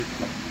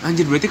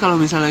Anjir, berarti kalau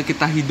misalnya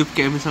kita hidup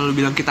kayak misalnya lu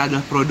bilang kita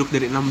adalah produk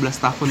dari 16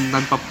 tahun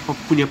tanpa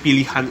punya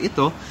pilihan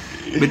itu,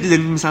 berarti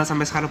dan misalnya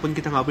sampai sekarang pun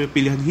kita nggak punya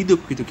pilihan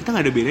hidup gitu, kita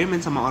nggak ada bedanya men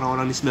sama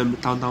orang-orang di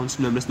tahun-tahun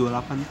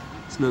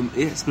 1928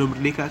 sebelum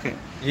merdeka kayak.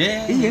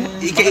 Iya.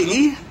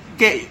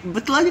 Kayak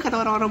betul aja kata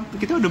orang-orang,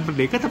 kita udah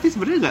merdeka tapi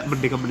sebenarnya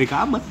nggak merdeka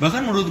amat.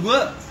 Bahkan menurut gue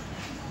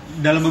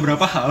dalam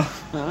beberapa hal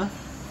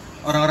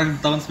orang-orang di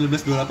tahun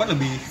 1928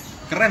 lebih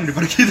keren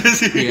daripada kita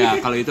sih.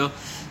 Iya, kalau itu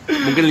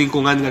mungkin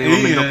lingkungan kali yang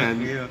membentuk kan.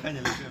 Iya,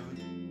 makanya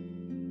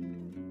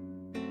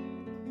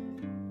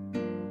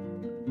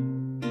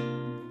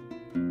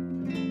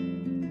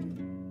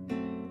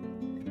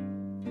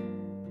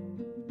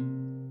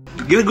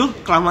Gila, gue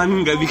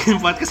kelamaan nggak bikin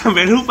podcast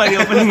sampai lupa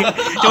nih opening.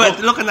 Coba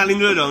lo kenalin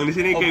dulu dong di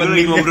sini, kayak gue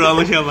lagi ngobrol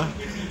sama siapa?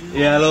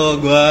 Ya lo,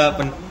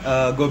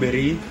 gue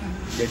Berry.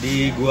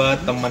 Jadi gue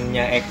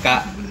temennya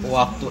Eka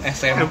waktu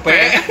SMP.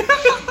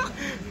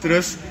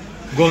 Terus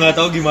gue nggak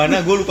tahu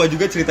gimana, gue lupa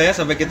juga ceritanya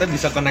sampai kita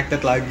bisa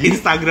connected lagi.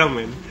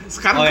 Instagram men.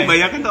 Sekarang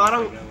kebanyakan tuh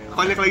orang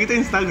connect lagi tuh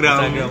Instagram.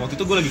 Waktu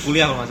itu gue lagi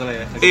kuliah kalau nggak salah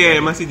ya. Iya,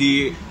 masih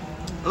di.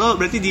 Lo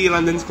berarti di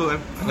London School?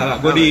 Enggak,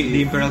 gue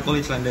di Imperial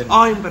College London.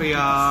 Oh,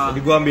 Imperial.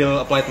 Jadi gue ambil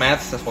Applied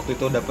Maths, waktu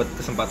itu dapat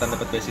kesempatan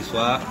dapat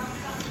beasiswa.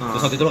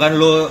 Terus waktu itu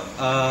kan lo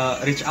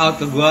reach out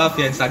ke gue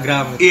via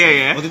Instagram gitu.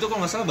 Iya. Waktu itu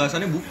kalau nggak salah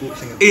bahasannya buku.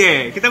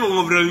 Iya, kita mau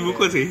ngobrolin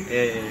buku sih.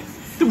 Iya.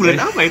 Itu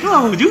bulan apa? Itu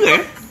lama juga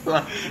ya?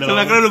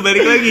 Sampai akhirnya lo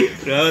balik lagi.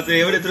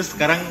 Udah terus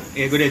sekarang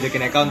ya gue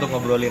diajakin Eka untuk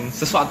ngobrolin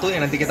sesuatu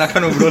yang nanti kita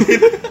akan ngobrolin.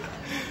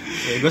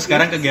 Ya, gue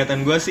sekarang kegiatan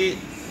gue sih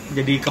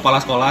jadi kepala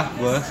sekolah.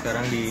 Gue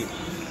sekarang di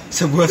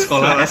sebuah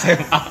sekolah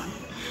SMA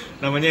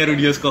namanya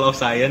Erudio School of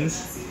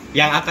Science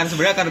yang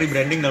sebenarnya akan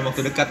rebranding dalam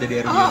waktu dekat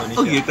jadi Erudio Indonesia.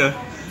 Oh gitu.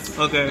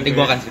 Oke. Nanti gue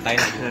akan ceritain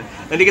lagi.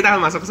 Nanti kita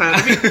akan masuk ke sana.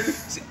 Tapi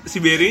si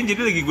Berry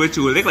jadi lagi gue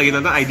culik lagi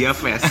nonton Idea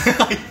Fest.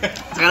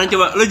 Sekarang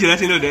coba lo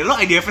jelasin dulu deh. Lo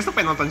Idea Fest tuh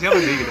pengen nonton siapa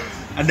sih gitu?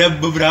 Ada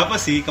beberapa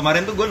sih.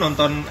 Kemarin tuh gue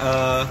nonton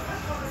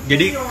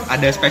jadi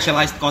ada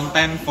specialized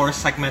content for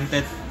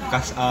segmented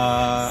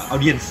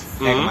audience.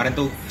 Kayak kemarin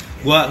tuh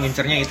gue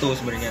ngincernya itu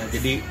sebenarnya.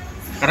 Jadi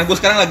karena gue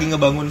sekarang lagi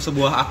ngebangun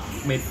sebuah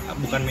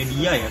bukan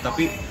media ya,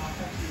 tapi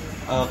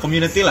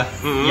community lah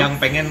yang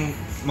pengen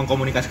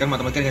mengkomunikasikan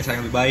matematika dengan cara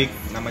yang lebih baik.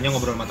 Namanya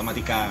Ngobrol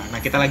Matematika. Nah,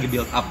 kita lagi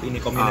build up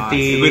ini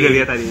community. Gue udah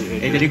lihat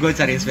tadi. Jadi gue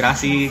cari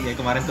inspirasi. Ya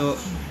kemarin tuh.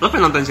 Lo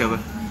pengen nonton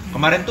siapa?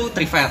 Kemarin tuh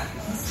Trivet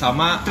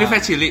sama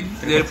Trivet Chili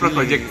dari Pro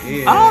Project.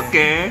 Iya.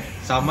 Oke.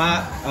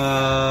 Sama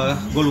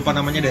gue lupa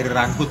namanya dari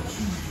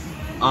Runhood.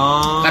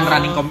 Kan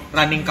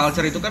running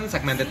culture itu kan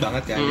segmented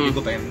banget ya. Jadi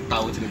gue pengen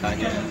tahu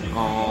ceritanya.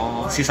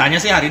 Sisanya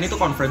sih hari ini tuh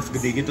conference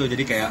gede gitu.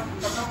 Jadi kayak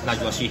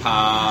Najwa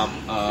Shihab,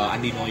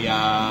 Andi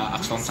Noya,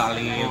 Axton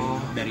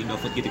Salim dari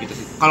Indofood gitu-gitu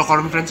sih. Kalau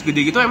conference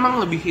gede gitu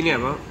emang lebih ini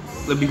apa?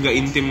 Lebih nggak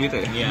intim gitu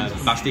ya? Iya,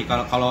 pasti.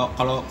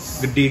 Kalau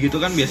gede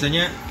gitu kan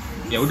biasanya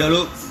ya udah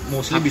lu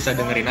mostly bisa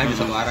dengerin aja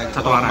satu arah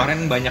gitu.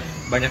 Kemarin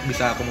banyak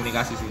bisa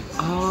komunikasi sih.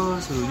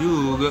 Seru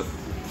juga.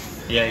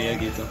 Iya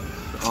gitu.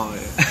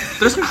 Iya.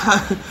 Terus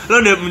lo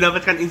udah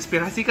mendapatkan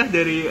inspirasi kah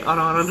dari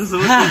orang-orang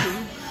tersebut?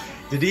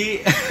 Jadi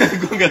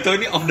gue nggak tahu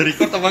ini off the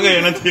record apa nggak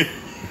ya nanti.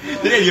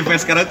 Jadi event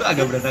sekarang tuh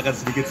agak berantakan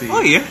sedikit sih.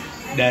 Oh iya?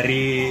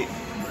 Dari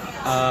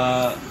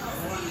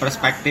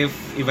perspektif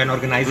event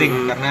organizing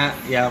karena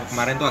ya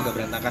kemarin tuh agak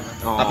berantakan.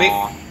 Tapi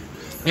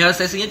ya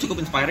sesinya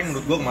cukup inspiring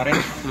menurut gue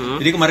kemarin.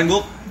 Jadi kemarin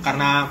gue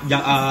karena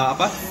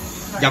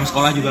jam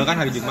sekolah juga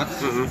kan hari Jumat.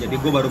 Jadi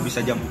gue baru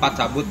bisa jam 4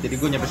 cabut. Jadi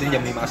gue nyampe sini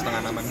jam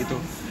 5:30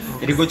 gitu.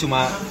 Jadi gue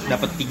cuma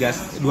dapat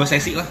 2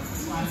 sesi lah.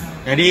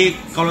 Jadi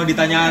kalau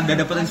ditanya ada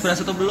dapat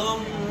inspirasi atau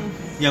belum,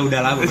 ya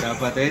udahlah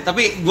beberapa.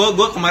 Tapi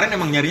gue kemarin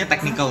emang nyarinya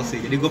technical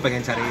sih. Jadi gue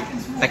pengen cari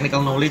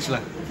technical knowledge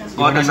lah.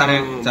 Gimana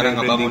cara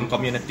ngebangun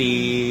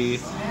community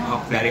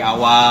dari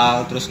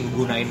awal, terus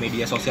ngegunain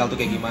media sosial tuh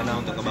kayak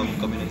gimana untuk ngebangun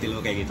community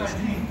lo kayak gitu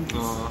sih.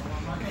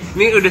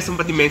 Ini udah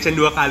sempat di-mention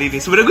 2 kali nih.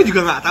 Sebenarnya gue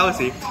juga nggak tahu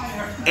sih.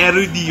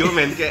 Erudio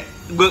men, kayak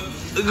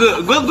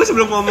gue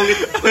sebelum ngomong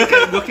itu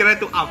gue kira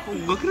itu apa?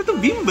 Gue kira itu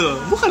bimbel,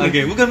 bukan?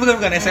 Oke, bukan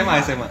SMA.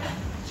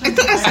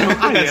 Itu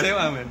SMA ya?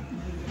 SMA men.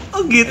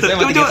 Oh gitu.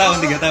 SMA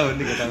 3 tahun.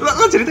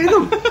 Lo ceritain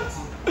dong.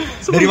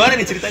 Dari mana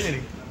nih ceritanya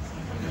nih?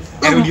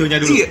 Erudionya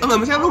dulu. Iya, enggak,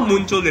 misalnya lo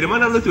muncul dari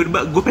mana, lo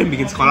tiba-tiba gue pengen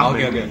bikin sekolah.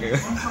 Oke.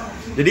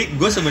 Jadi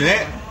gue sebenarnya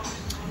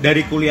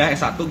dari kuliah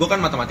S1, gue kan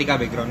matematika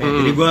backgroundnya.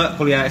 Jadi gue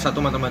kuliah S1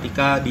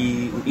 matematika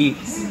di UI.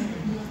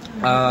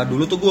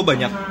 Dulu tuh gue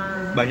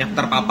banyak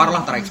terpapar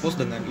lah, terekspos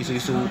dengan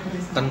isu-isu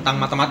tentang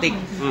matematik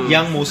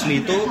yang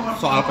mostly itu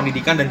soal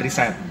pendidikan dan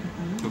riset.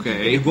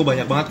 Jadi gue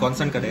banyak banget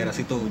concern ke daerah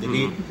situ.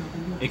 Jadi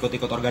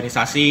ikut-ikut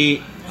organisasi,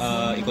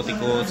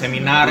 ikut-ikut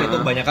seminar, itu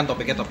kebanyakan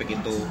topik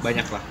itu,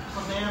 banyak lah.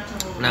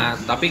 Nah,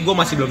 tapi gue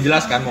masih belum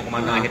jelas kan mau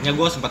kemana. Akhirnya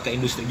gue sempat ke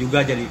industri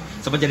juga,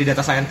 sempat jadi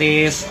data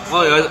scientist. Oh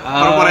ya,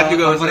 corporate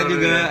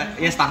juga,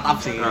 ya startup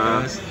sih.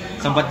 Terus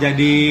sempat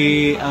jadi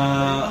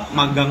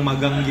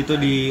magang-magang gitu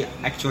di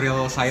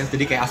actuarial science,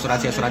 jadi kayak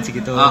asuransi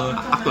gitu.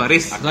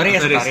 Aktuaris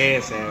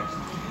ya.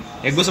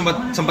 Ya gue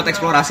sempat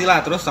eksplorasi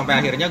lah, terus sampai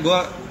akhirnya gue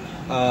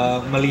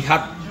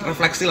melihat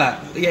refleksi lah.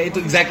 Ya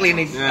itu exactly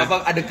nih,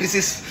 apa ada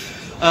krisis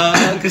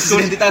krisis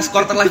identitas,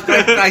 quarter life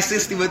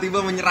crisis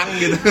tiba-tiba menyerang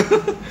gitu.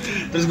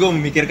 Terus gue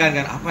memikirkan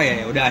kan apa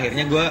ya, udah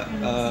akhirnya gue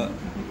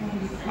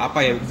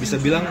bisa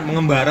bilang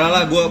mengembara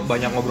lah. Gue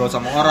banyak ngobrol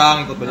sama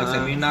orang, ikut banyak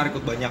seminar,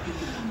 ikut banyak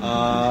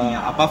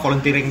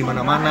volunteering di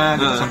mana-mana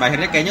gitu. Sampai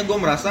akhirnya kayaknya gue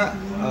merasa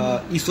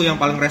isu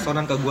yang paling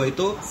resonan ke gue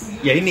itu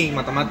ya ini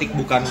matematik,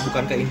 bukan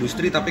ke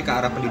industri tapi ke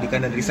arah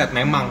pendidikan dan riset.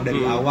 Memang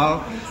dari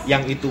awal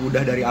yang itu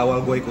udah dari awal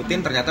gue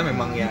ikutin, ternyata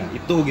memang ya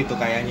itu gitu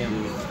kayaknya.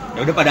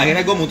 Ya udah pada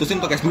akhirnya gue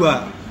mutusin untuk S2.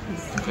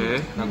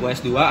 Nah gue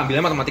S2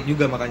 ambilnya matematik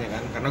juga makanya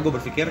kan, karena gue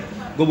berpikir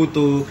gue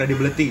butuh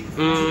credibility.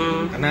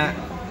 Karena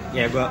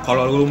ya gue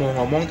kalau lu mau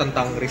ngomong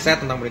tentang riset,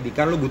 tentang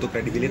pendidikan, lu butuh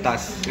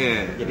kredibilitas.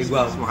 Jadi gue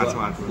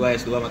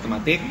S2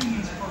 matematik,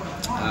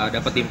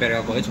 dapat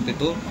Imperial College waktu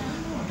itu.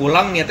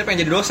 Pulang niatnya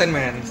pengen jadi dosen,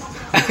 men.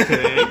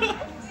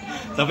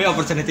 Tapi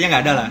opportunity-nya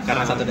nggak ada lah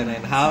karena satu dan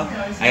lain hal.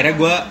 Akhirnya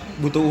gue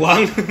butuh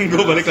uang,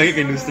 gue balik lagi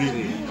ke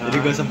industri. Jadi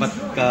gue sempat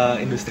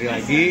ke industri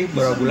lagi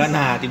beberapa bulan.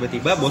 Nah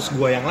tiba-tiba bos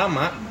gue yang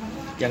lama,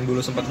 yang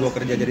dulu sempat gue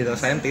kerja jadi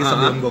data scientist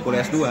sebelum gue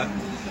kuliah S2,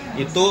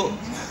 itu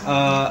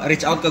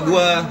reach out ke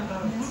gue.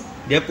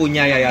 Dia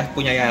punya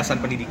yayasan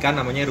pendidikan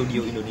namanya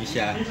Erudio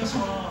Indonesia.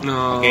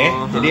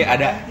 Jadi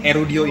ada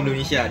Erudio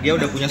Indonesia. Dia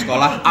udah punya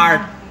sekolah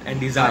art and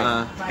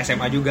design,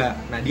 SMA juga.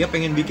 Nah dia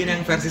pengen bikin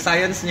yang versi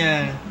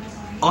science-nya.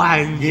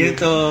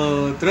 Gitu.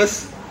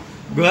 Terus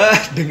gue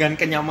dengan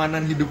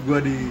kenyamanan hidup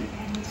gue di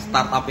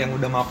startup yang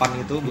udah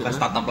mapan itu, bukan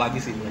startup lagi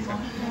sih mereka.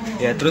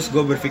 Ya terus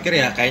gue berpikir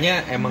ya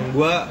kayaknya emang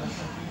gue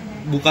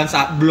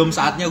belum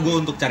saatnya gue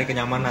untuk cari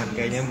kenyamanan.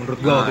 Kayaknya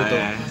menurut gue gitu.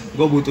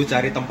 Gue butuh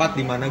cari tempat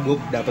di mana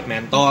gue dapet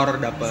mentor,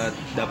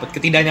 dapet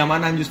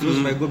ketidaknyamanan justru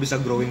supaya gue bisa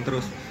growing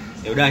terus.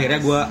 Ya udah akhirnya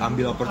gue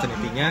ambil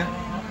opportunity-nya.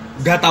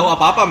 Gak tahu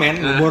apa-apa men,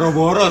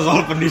 boro-boro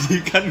soal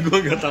pendidikan, gue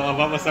gak tahu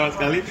apa-apa sama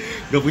sekali.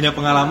 Gak punya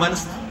pengalaman,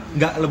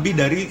 gak lebih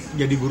dari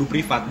jadi guru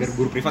privat. Dari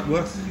guru privat gue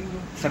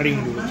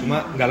sering dulu,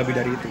 cuma gak lebih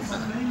dari itu.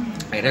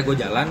 Akhirnya gue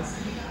jalan,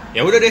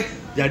 ya udah deh,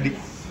 jadi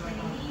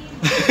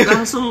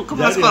langsung ke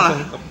sekolah.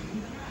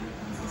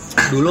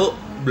 Dulu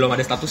belum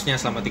ada statusnya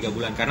selama 3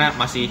 bulan karena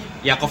masih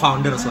ya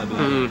co-founders lah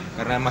bilang.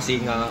 Karena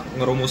masih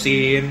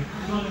ngerumusin,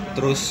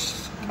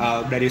 terus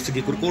dari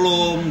segi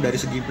kurikulum, dari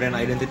segi brand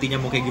identity-nya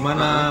mau kayak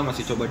gimana,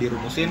 masih coba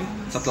dirumusin.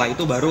 Setelah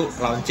itu baru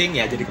launching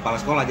ya jadi kepala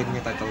sekolah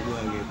jadinya title gue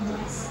gitu.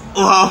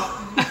 Wow.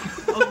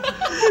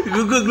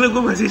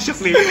 gue masih shock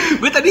nih.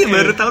 Gue tadi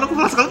baru tahu lo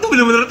kepala sekolah tuh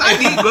bener-bener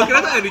tadi. Gue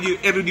kira tuh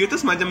Erudio tuh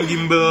semacam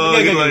gimbal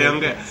gitu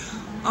yang kayak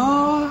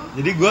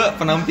jadi gue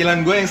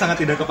penampilan gue yang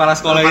sangat tidak kepala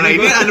sekolah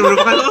ini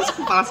merupakan lo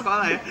kepala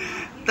sekolah ya.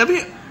 Tapi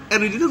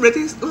Erudio itu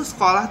berarti lo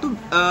sekolah tuh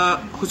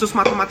khusus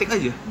matematik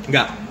aja?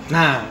 Enggak.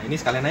 Nah ini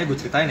sekalian aja gue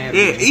ceritain ya.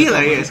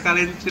 Iya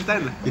sekalian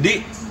ceritain lah. Jadi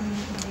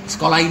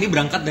sekolah ini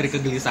berangkat dari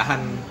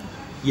kegelisahan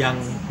yang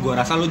gue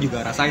rasa lo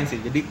juga rasain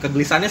sih. Jadi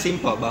kegelisahannya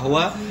simple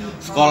bahwa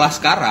sekolah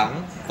sekarang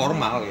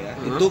formal ya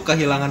itu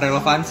kehilangan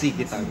relevansi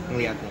kita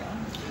ngelihatnya.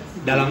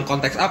 Dalam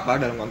konteks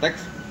apa? Dalam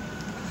konteks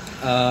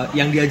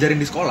yang diajarin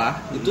di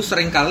sekolah itu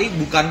seringkali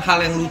bukan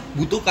hal yang lu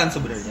butuhkan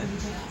sebenarnya,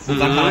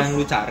 bukan hal yang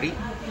lu cari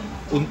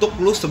untuk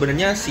lu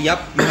sebenarnya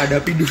siap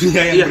menghadapi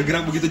dunia yang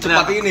bergerak begitu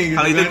cepat ini. Gitu,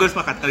 kalau itu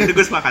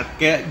gue sepakat.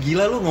 Kayak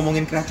gila lu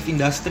ngomongin kreatif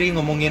industri,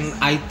 ngomongin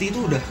IT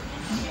tuh udah,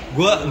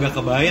 gue nggak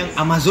kebayang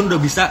Amazon udah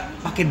bisa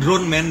pakai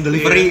drone man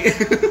delivery.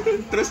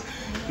 Terus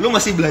lu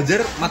masih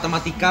belajar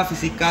matematika,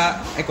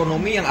 fisika,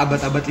 ekonomi yang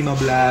abad-abad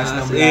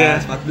 15,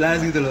 16,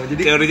 14 gitu loh.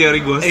 Jadi teori-teori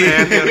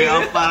gosen,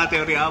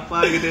 teori apa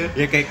gitu ya.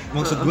 Ya kayak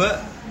maksud gue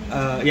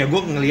ya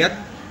gue ngelihat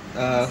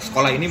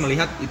sekolah ini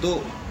melihat itu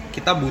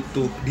kita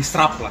butuh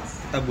disrupt lah.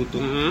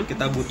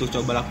 Kita butuh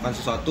coba lakukan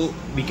sesuatu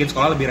bikin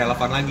sekolah lebih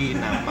relevan lagi.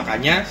 Nah,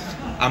 makanya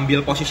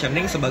ambil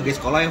positioning sebagai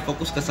sekolah yang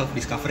fokus ke self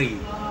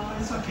discovery.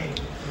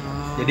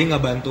 Jadi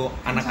ngebantu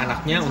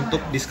anak-anaknya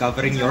untuk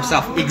discovering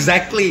yourself.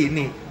 Exactly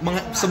nih.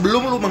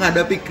 Sebelum lu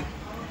menghadapi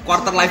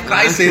quarter life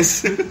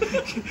crisis,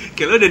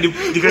 kayak lu udah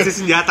dikasih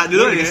senjata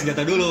dulu ya.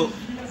 Senjata dulu.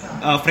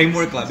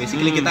 Framework lah.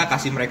 Basically kita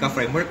kasih mereka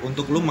framework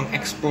untuk lu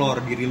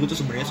mengeksplor diri lu tuh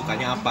sebenarnya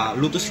sukanya apa.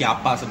 Lu tuh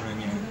siapa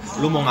sebenarnya.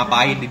 Lu mau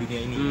ngapain di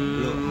dunia ini.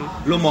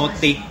 Lu mau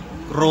take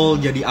role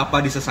jadi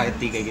apa di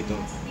society kayak gitu.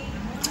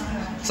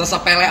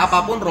 Sesepele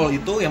apapun role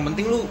itu, yang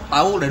penting lu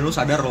tahu dan lu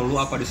sadar role lu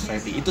apa di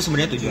society. Itu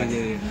sebenarnya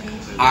tujuannya.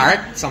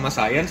 Art sama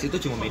science itu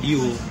cuma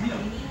medium.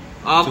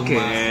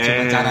 Cuma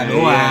cara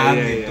doang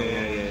gitu.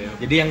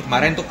 Jadi yang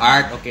kemarin tuh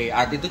art,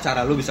 art itu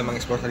cara lu bisa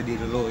mengeksplor diri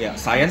lu. Ya,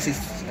 science is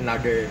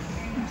another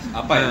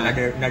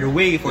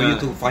way for you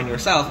to find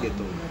yourself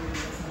gitu.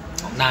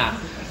 Nah,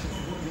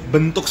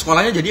 bentuk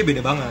sekolahnya jadi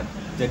beda banget.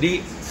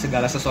 Jadi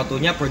segala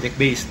sesuatunya project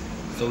based.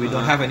 So we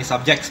don't have any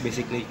subjects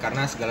basically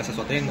karena segala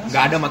sesuatunya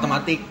nggak ada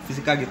matematik,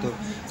 fisika gitu.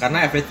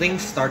 Karena everything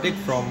started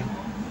from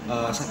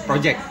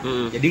project.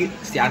 Jadi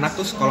si anak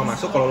tuh kalau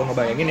masuk, kalau lo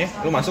ngebayangin ya,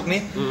 lo masuk nih,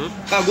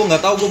 kak gue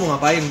nggak tahu gue mau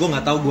ngapain, gue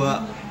nggak tahu gue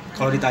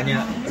kalau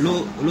ditanya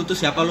lu tuh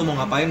siapa, lu mau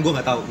ngapain, gue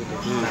nggak tahu gitu.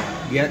 Nah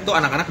dia tuh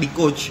anak-anak di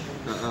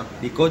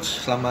coach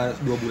selama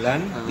 2 bulan,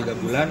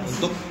 3 bulan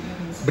untuk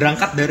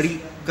berangkat dari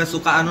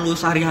kesukaan lu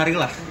sehari-hari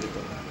lah gitu.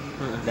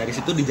 Dari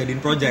situ dijadiin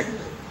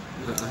project.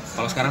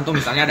 Kalau sekarang tuh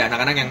misalnya ada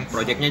anak-anak yang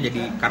projectnya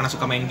jadi karena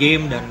suka main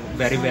game dan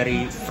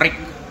very freak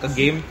ke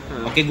game,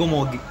 oke gue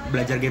mau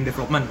belajar game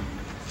development.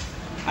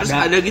 Terus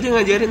ada gitu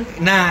ngajarin.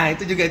 Nah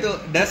itu juga itu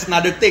that's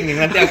another thing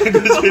yang nanti akan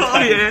diceritain.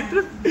 Oh iya.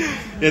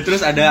 Ya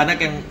terus ada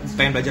anak yang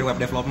pengen belajar web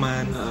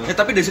development. Ya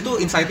tapi dari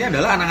situ insight-nya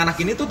adalah anak-anak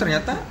ini tuh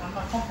ternyata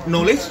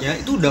knowledge-nya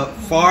itu udah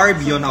far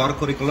beyond our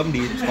curriculum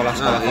di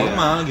sekolah-sekolah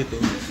formal gitu.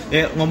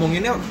 Ya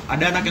ngomonginnya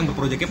ada anak yang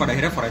berprojeknya pada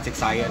akhirnya forensic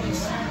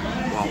science.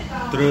 Wow.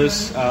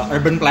 Terus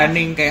urban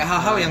planning kayak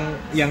hal-hal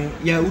yang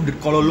ya udah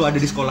kalau lu ada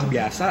di sekolah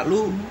biasa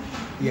lu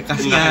ya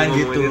kasihan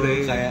gitu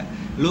kayak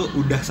lu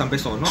udah sampai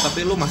sono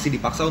tapi lu masih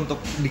dipaksa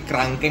untuk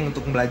dikerangkeng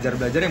untuk belajar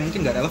yang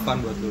mungkin gak relevan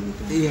buat lu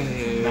gitu. Iya.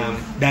 Nah,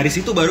 dari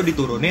situ baru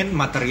diturunin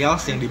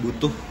materials yang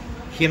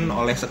dibutuhin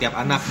oleh setiap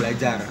anak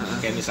belajar.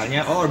 Kayak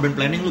misalnya urban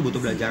planning lu butuh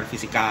belajar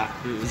fisika.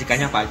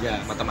 Fisikanya apa aja?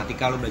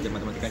 Matematika lu belajar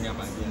matematikanya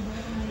apa aja.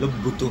 Lu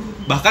butuh.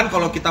 Bahkan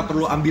kalau kita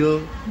perlu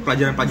ambil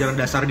pelajaran-pelajaran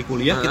dasar di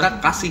kuliah, kita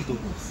kasih tuh.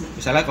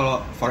 Misalnya kalau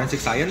forensic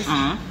science,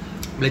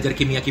 belajar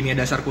kimia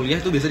dasar kuliah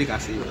itu biasa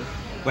dikasih.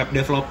 Web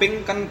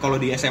developing kan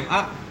kalau di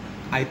SMA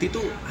IT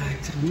tuh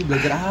anjir dulu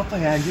belajar apa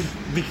ya anjir?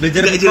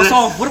 Belajar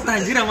Microsoft Word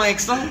anjir sama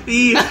Excel.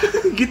 Iya,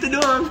 gitu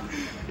doang.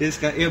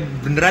 Ya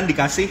beneran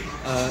dikasih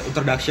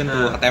introduction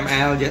to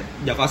HTML,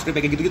 JavaScript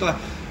kayak gitu-gitu lah.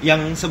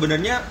 Yang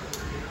sebenarnya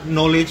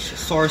knowledge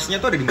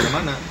source-nya tuh ada di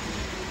mana-mana.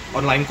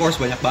 Online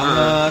course banyak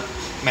banget,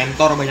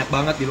 mentor banyak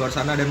banget di luar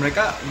sana dan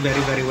mereka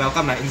very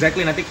welcome. Nah,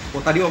 exactly nanti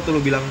tadi waktu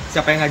lu bilang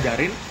siapa yang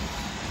ngajarin,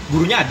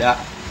 gurunya ada.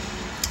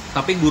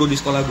 Tapi guru di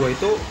sekolah gue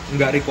itu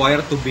nggak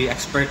required to be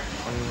expert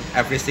on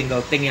every single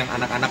thing yang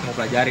anak-anak mau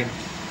pelajarin.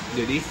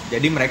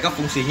 Jadi mereka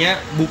fungsinya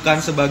bukan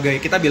sebagai,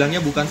 kita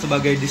bilangnya bukan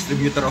sebagai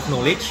distributor of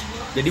knowledge.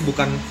 Jadi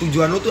bukan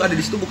tujuan lu tuh ada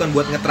di situ bukan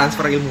buat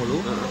nge-transfer ilmu lu,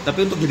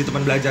 tapi untuk jadi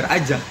teman belajar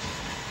aja.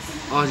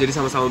 Oh, jadi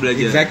sama-sama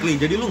belajar. Exactly.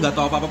 Jadi lu nggak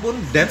tahu apa-apa pun,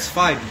 that's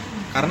fine.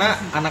 Karena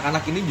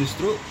anak-anak ini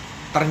justru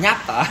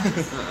ternyata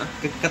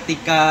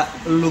ketika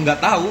lu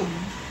nggak tahu,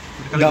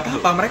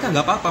 mereka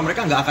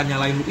nggak akan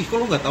nyalain lu. Ih, kok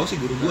lu nggak tahu sih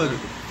guru gua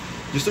gitu.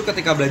 Justru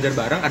ketika belajar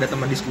bareng ada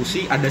teman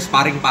diskusi, ada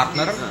sparring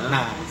partner.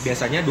 Nah,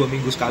 biasanya 2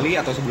 minggu sekali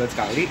atau sebulan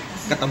sekali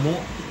ketemu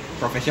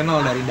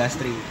profesional dari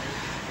industri.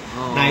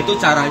 Nah, itu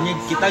caranya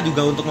kita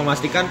juga untuk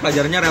memastikan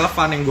pelajarannya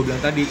relevan yang gue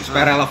bilang tadi.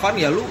 Supaya relevan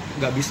ya lu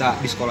nggak bisa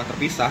di sekolah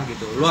terpisah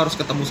gitu. Lu harus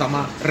ketemu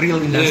sama real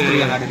industri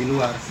yang ada di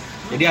luar.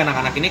 Jadi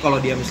anak-anak ini kalau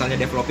dia misalnya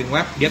developing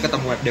web, dia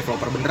ketemu web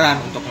developer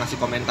beneran untuk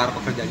ngasih komentar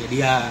pekerjaannya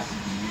dia.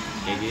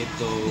 Kayak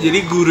gitu. Jadi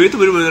guru itu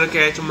benar-benar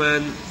kayak cuman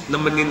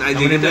nemenin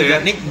aja gitu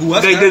ya. Nih gua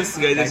guidance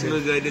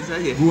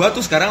aja. Gua tuh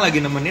sekarang lagi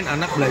nemenin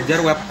anak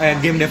belajar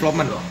game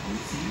development loh.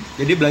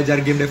 Jadi belajar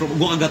game development,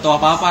 gua kagak tahu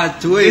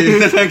apa-apa, cuy.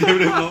 Tentang game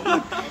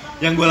development.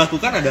 Yang gua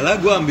lakukan adalah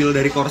gua ambil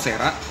dari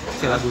Coursera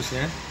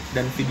silabusnya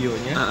dan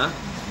videonya.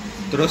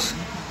 Terus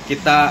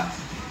kita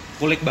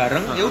kulik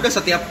bareng. Ya udah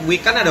setiap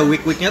week kan ada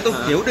week-weeknya tuh.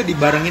 Ya udah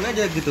dibarengin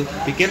aja gitu.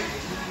 Bikin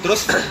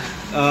terus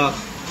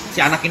si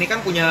anak ini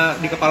kan punya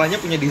di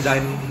kepalanya punya desain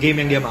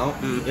game yang dia mau.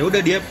 Ya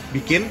udah dia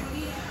bikin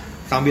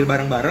sambil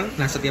bareng-bareng.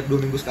 Nah, setiap 2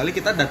 minggu sekali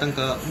kita datang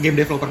ke game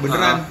developer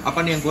beneran.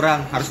 Apa nih yang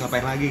kurang? Harus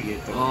ngapain lagi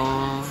gitu.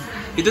 Oh.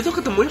 Itu tuh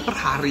ketemunya per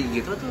hari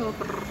gitu atau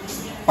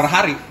per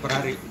hari.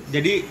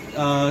 Jadi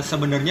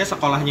sebenarnya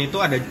sekolahnya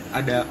itu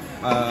ada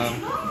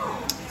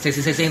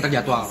sesi-sesi yang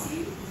terjadwal.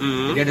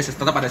 Jadi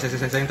tetap ada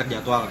sesi-sesi yang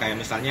terjadwal kayak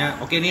misalnya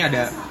ini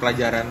ada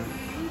pelajaran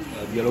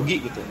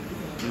biologi gitu.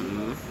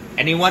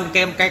 Anyone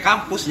kayak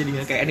kampus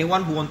jadinya kayak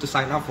anyone who want to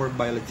sign up for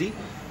biology,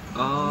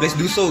 please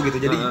do so gitu.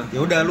 Jadi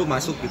ya udah lu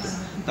masuk gitu.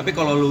 Tapi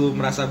kalau lu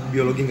merasa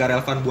biologi nggak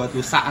relevan buat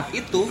lu saat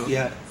itu,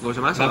 ya nggak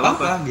usah masuk. Nggak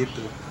apa-apa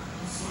gitu.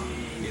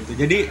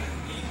 Jadi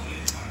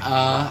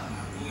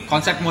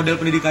konsep model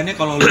pendidikannya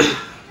kalau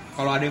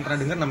ada yang pernah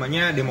dengar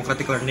namanya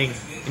democratic learning.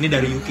 Ini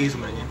dari UK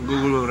sebenarnya. Gue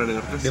belum pernah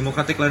dengar.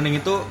 Democratic learning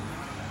itu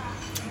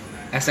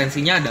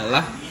esensinya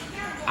adalah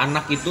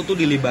anak itu tuh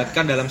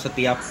dilibatkan dalam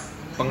setiap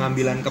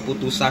pengambilan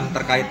keputusan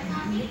terkait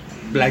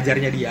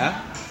belajarnya dia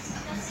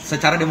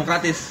secara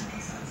demokratis.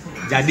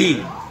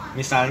 Jadi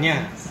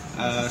misalnya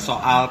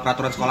soal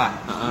peraturan sekolah.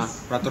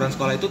 Peraturan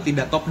sekolah itu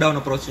tidak top down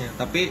approach-nya,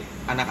 tapi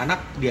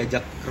anak-anak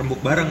diajak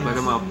rembuk bareng.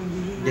 Bottom up.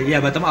 Jadi ya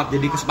bottom up,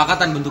 jadi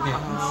kesepakatan bentuknya.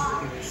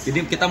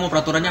 Jadi kita mau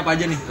peraturannya apa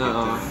aja nih.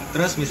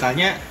 Terus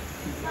misalnya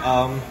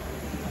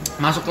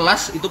masuk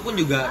kelas itu pun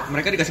juga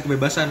mereka dikasih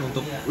kebebasan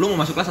untuk lu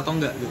mau masuk kelas atau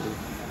enggak gitu.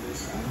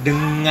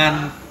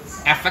 Dengan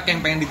efek yang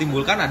pengen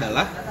ditimbulkan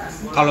adalah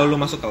kalau lu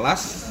masuk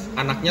kelas,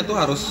 anaknya tuh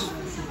harus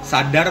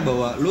sadar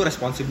bahwa lu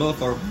responsible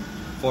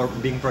for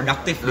being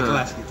productive di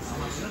kelas gitu.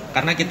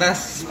 Karena kita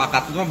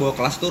sepakat tuh bahwa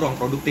kelas tuh ruang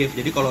produktif.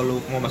 Jadi kalau lu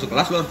mau masuk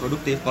kelas lu harus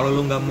produktif. Kalau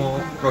lu nggak mau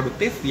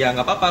produktif ya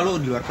nggak apa-apa,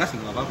 lu di luar kelas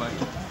nggak apa-apa.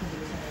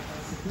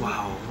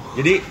 Wow.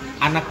 Jadi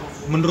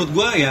menurut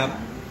gua ya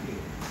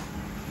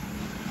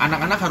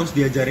anak-anak harus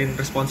diajarin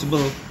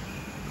responsible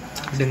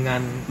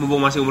dengan mumpung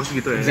masih umur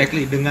segitu ya.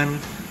 Exactly, dengan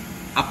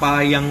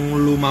apa yang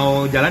lu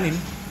mau jalanin.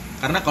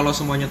 Karena kalau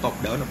semuanya top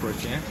down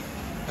approach-nya,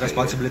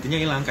 responsibility-nya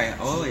hilang, kayak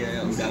oh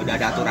ya udah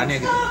ada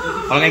aturannya gitu.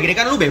 Kalau kayak gini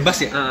kan lu bebas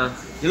ya.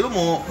 Ya lu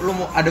mau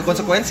ada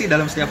konsekuensi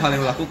dalam setiap hal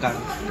yang lu lakukan.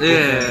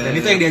 Gitu. Dan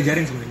itu yang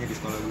diajarin sebenarnya di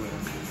sekolah gue.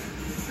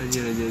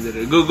 Anjir.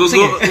 Gue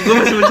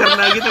masih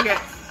mencerna gitu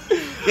kayak.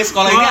 Ya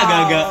sekolah ini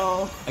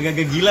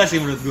agak gila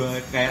sih menurut gue,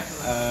 kayak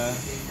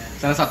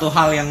salah satu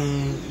hal yang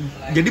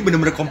jadi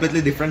benar-benar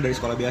completely different dari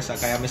sekolah biasa.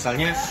 Kayak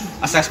misalnya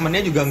assessment-nya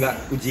juga nggak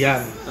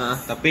ujian,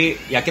 tapi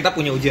ya kita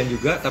punya ujian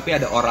juga, tapi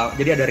ada oral,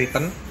 jadi ada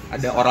written,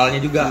 ada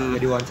oralnya juga,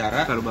 jadi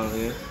wawancara.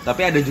 Ya.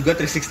 Tapi ada juga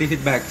 360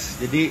 feedbacks,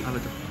 jadi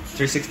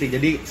 360,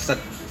 jadi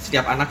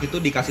setiap anak itu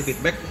dikasih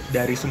feedback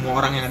dari semua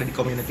orang yang ada di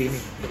community ini.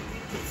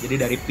 Jadi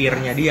dari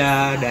peer-nya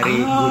dia, dari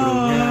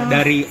gurunya,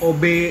 dari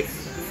OB,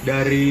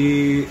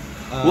 dari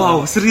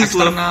wow, serius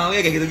eksternal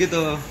ya kayak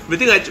gitu-gitu.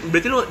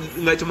 Berarti lu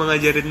nggak cuma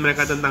ngajarin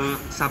mereka tentang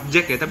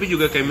subjek ya, tapi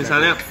juga kayak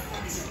misalnya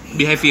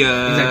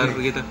behavior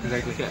gitu.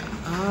 Exactly.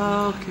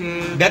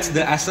 Oke. That's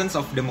the essence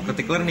of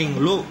democratic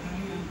learning. Lu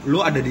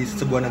ada di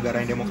sebuah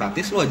negara yang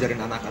demokratis, lu ajarin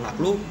anak-anak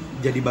lu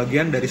jadi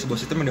bagian dari sebuah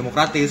sistem yang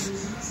demokratis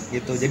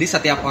gitu. Jadi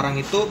setiap orang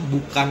itu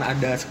bukan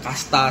ada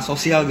kasta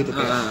sosial gitu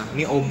kayak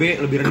ini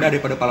OB lebih rendah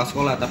daripada kepala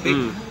sekolah, tapi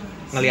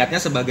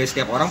ngelihatnya sebagai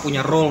setiap orang punya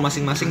role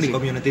masing-masing di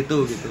community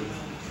itu gitu.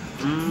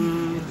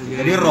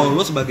 Jadi role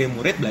lu sebagai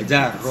murid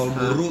belajar, role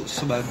guru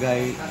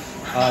sebagai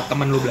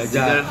teman lu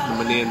belajar,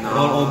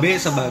 role OB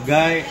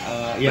sebagai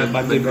ya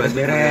bantuin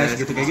beres-beres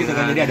gitu kayak gitu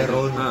kan. Jadi ada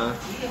role-nya.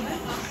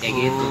 Kayak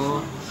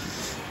gitu.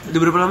 Udah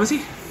berapa lama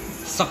sih?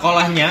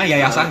 Sekolahnya,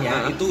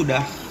 yayasannya itu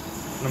udah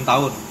 6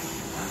 tahun.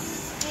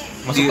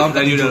 Masuk tahun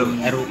ke-7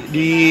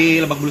 di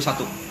Lebak Bulus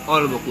 1. Oh,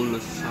 Lebak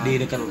Bulus. Di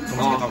dekat rumah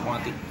sakit Kampung.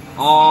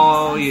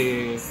 Oh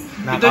iya.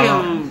 Nah, itu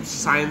yang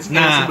science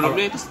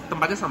sebelumnya itu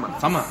tempatnya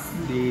sama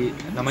di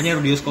namanya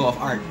Rudio School of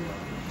Art.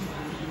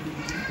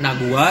 Nah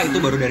gua itu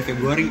baru dari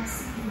Februari.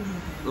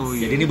 Oh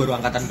iya. Jadi ini baru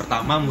angkatan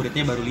pertama,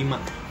 muridnya baru 5.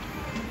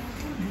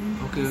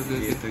 Oke.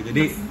 Gitu.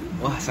 Jadi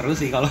wah seru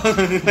sih kalau.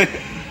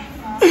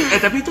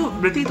 Tapi itu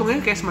berarti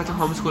hitungnya kayak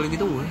semacam homeschooling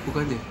gitu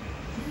bukan ya?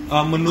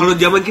 Menurut kalau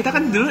zaman kita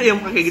kan dulu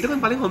yang pakai gitu kan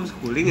paling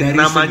homeschooling ya,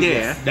 namanya segi,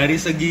 ya. Dari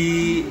segi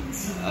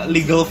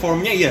legal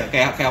formnya iya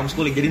kayak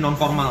homeschooling, jadi non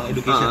formal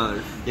education.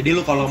 Jadi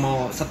lu kalau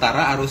mau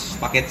setara harus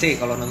pakai C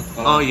kalau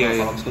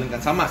homeschooling kan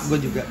sama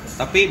gue juga.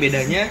 Tapi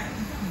bedanya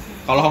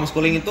kalau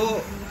homeschooling itu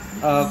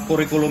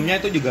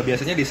kurikulumnya itu juga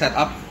biasanya di set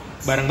up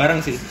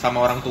bareng-bareng sih sama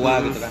orang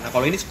tua gitu kan. Nah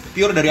kalau ini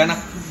pure dari anak.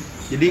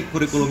 Jadi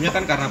kurikulumnya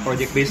kan karena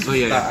project based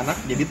anak,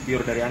 jadi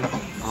pure dari anak.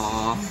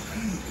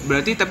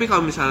 Berarti tapi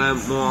kalau misalnya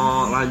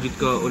mau lanjut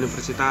ke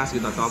universitas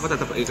gitu atau apa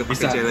tetap ikut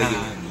pakai C lagi.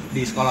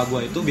 Di sekolah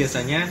gua itu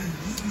biasanya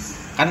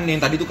kan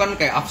yang tadi itu kan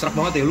kayak abstrak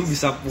banget ya, lu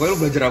bisa pokoknya lu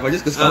belajar apa aja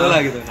ke sekolah lah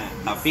gitu. Nah,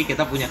 tapi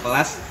kita punya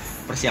kelas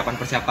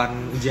persiapan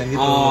ujian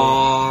gitu.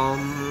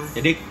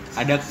 Jadi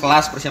ada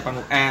kelas persiapan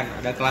UN,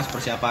 ada kelas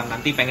persiapan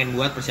nanti pengen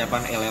buat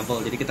persiapan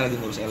A-level. Jadi kita lagi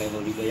ngurus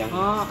A-level juga yang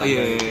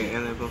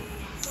A-level.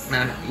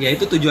 Nah, ya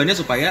itu tujuannya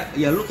supaya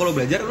ya lu kalau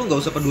belajar lu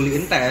enggak usah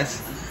peduliin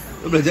tes.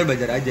 Lu belajar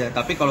aja,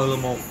 tapi kalau lu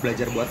mau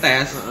belajar buat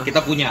tes,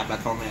 kita punya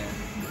platformnya.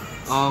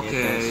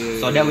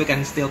 Gitu. So that we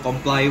can still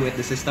comply with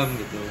the system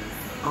gitu.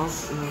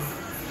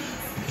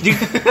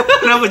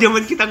 Kenapa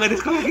zaman kita nggak ada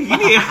sekolah kayak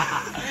gini ya?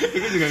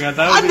 Aku juga nggak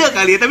tahu. Ada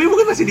kali ya, tapi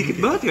mungkin masih dikit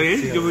banget ya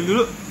zaman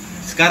dulu.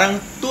 Sekarang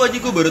tuh aja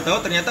gue baru tahu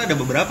ternyata ada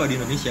beberapa di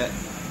Indonesia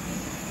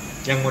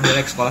yang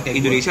modelnya sekolah kayak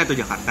Indonesia atau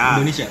Jakarta?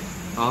 Indonesia.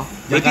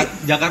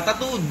 Jakarta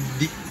tuh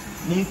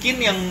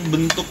mungkin yang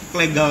bentuk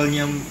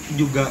legalnya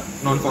juga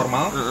non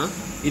formal.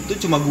 Itu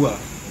cuma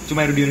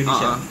di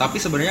Indonesia. Tapi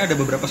sebenarnya ada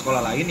beberapa sekolah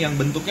lain yang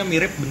bentuknya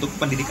mirip bentuk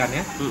pendidikannya,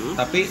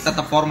 tapi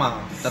tetap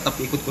formal, tetap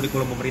ikut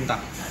kurikulum pemerintah.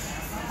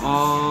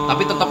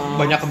 Tapi tetap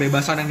banyak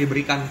kebebasan yang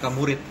diberikan ke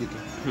murid gitu.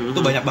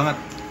 Itu banyak banget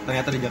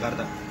ternyata di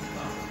Jakarta.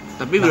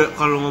 Tapi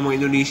kalau ngomong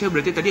Indonesia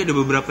berarti tadi ada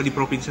beberapa di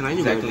provinsi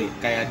lain juga.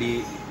 Kayak di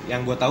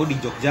yang gue tahu di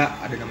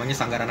Jogja ada namanya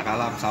Sanggar Anak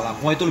Alam, Salam.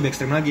 Wah itu lebih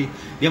ekstrem lagi.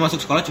 Dia masuk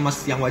sekolah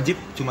yang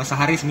wajib cuma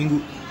sehari seminggu.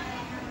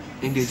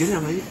 Yang diajarin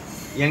apa aja?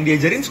 Yang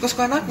diajarin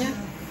suka-suka anaknya.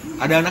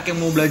 Ada anak yang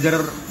mau belajar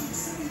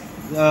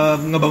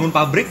ngebangun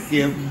pabrik,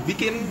 ya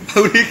bikin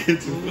pabrik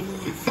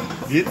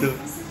gitu.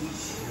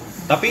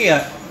 Tapi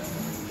ya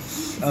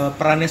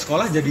perannya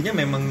sekolah jadinya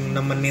memang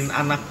nemenin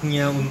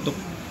anaknya untuk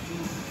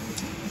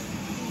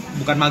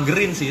bukan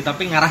magerin sih,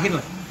 tapi ngarahin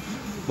lah.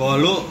 Bahwa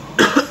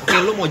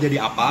lu mau jadi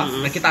apa,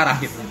 nah kita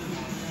arahin.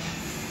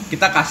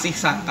 Kita kasih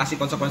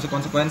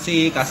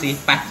konsekuensi, kasih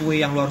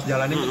pathway yang lu harus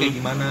jalanin itu kayak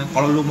gimana.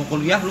 Kalau lu mau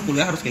kuliah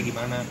harus kayak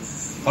gimana.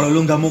 Kalau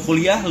lu nggak mau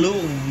kuliah, lu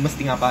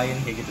mesti ngapain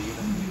kayak gitu.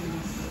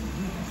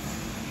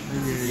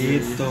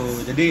 Gitu.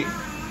 Jadi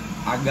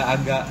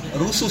agak-agak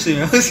rusuh sih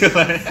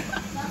sebenarnya.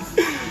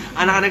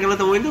 Anak-anak yang lo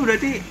temuin itu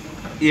berarti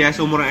ya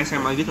seumuran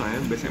SMA gitu ya,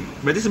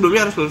 berarti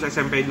sebelumnya harus lulus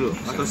SMP dulu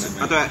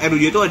atau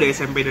RUJ itu ada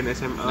SMP dan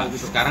SMA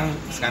gitu.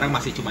 Sekarang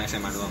masih cuma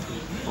SMA doang.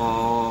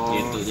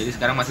 Gitu. Jadi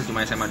sekarang masih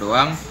cuma SMA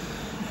doang.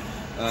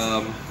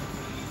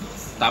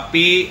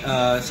 Tapi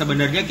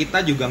sebenarnya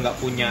kita juga nggak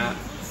punya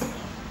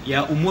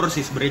ya umur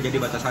sih sebenarnya jadi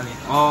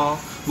batasannya. Oh,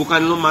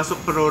 bukan lu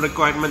masuk pro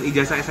requirement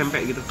ijazah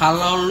SMP gitu.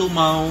 Kalau lu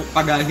mau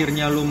pada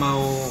akhirnya lu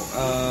mau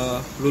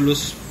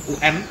lulus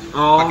UN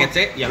paket C,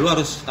 ya lu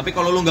harus. Tapi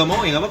kalau lu nggak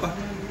mau ya nggak apa-apa.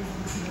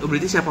 Oh,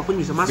 berarti siapapun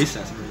bisa masuk.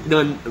 Bisa sebenarnya.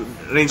 Dengan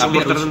range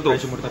umur tertentu.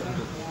 Range umur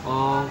tertentu.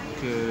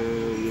 Oke.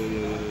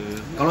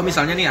 Kalau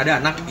misalnya nih ada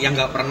anak yang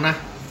nggak pernah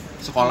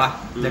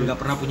sekolah dan nggak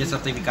pernah punya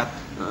sertifikat,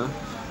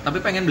 tapi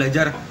pengen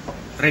belajar,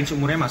 range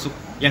umurnya masuk,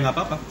 ya nggak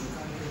apa-apa.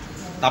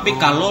 Tapi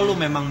kalau lu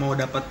memang mau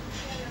dapat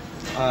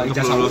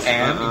ijazah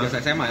UN,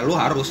 ijazah SMA, lu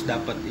harus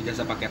dapat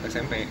ijazah paket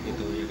SMP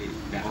gitu. Jadi,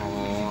 iya.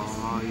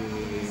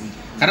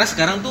 Karena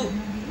sekarang tuh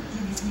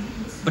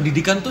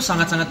pendidikan tuh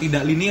sangat-sangat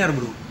tidak linear,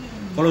 bro.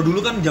 Kalau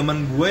dulu kan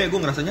zaman gue ya gue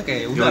ngerasanya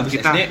kayak udah habis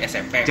SD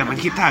SMP. Zaman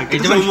kita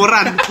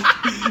seumuran.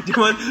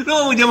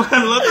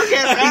 Zaman lo tuh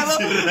kayak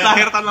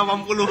lahir tahun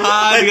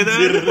 80-an gitu.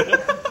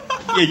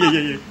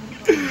 Iya.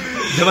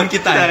 Zaman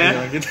kita ya.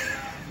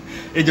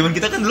 Zaman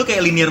kita kan dulu kayak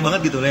linear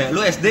banget gitu lah.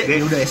 Lu SD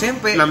ya udah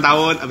SMP 6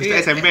 tahun, abis itu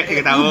SMP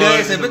 3 tahun. Udah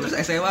SMP terus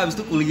SMA, abis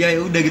itu kuliah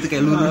ya udah gitu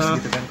kayak lulus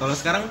gitu kan. Kalau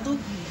sekarang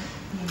tuh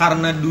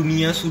karena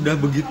dunia sudah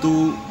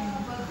begitu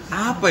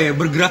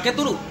bergeraknya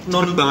tuh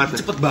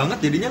cepet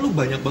banget jadinya lu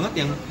banyak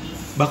banget yang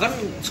bahkan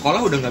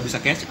sekolah udah nggak bisa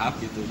catch up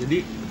gitu.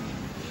 Jadi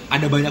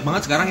ada banyak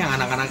banget sekarang yang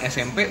anak-anak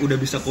SMP udah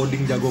bisa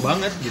coding jago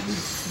banget gitu.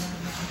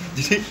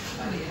 Jadi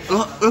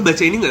lo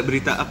baca ini nggak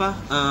berita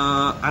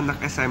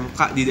anak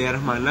SMK di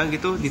daerah mana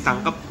gitu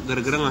ditangkap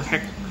gara-gara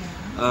ngehack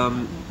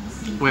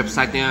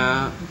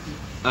websitenya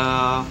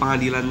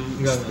pengadilan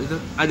itu.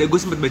 Ada, gue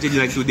sempat baca di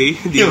Line Today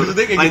di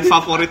line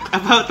favorit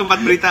tempat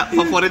berita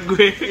favorit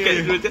gue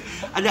kayak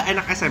ada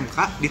anak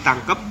SMK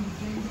ditangkap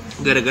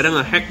gara-gara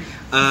ngehack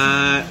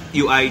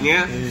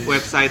UI-nya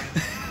website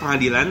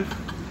pengadilan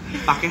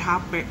pakai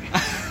HP.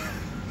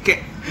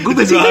 Kayak gue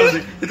baca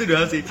itu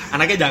dua sih.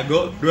 Anaknya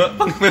jago, dua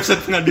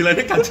website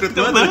pengadilannya kancrut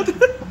banget.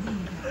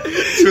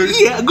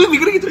 Iya, gue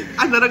mikir gitu,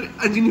 anak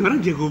anjing ini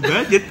orang jago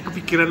banget,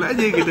 kepikiran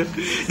aja gitu.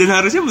 Dan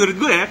harusnya menurut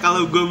gue ya,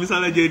 kalau gue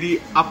misalnya jadi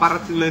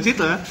aparat di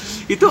situ,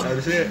 itu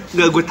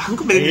nggak gue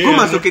tangkep dan gue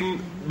masukin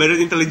badan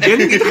intelijen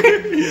gitu.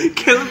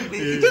 Kayak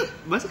itu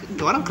bahasa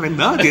orang keren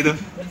banget gitu.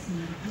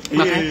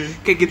 Makanya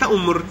kayak kita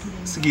umur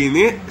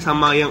segini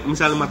sama yang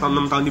misalnya 5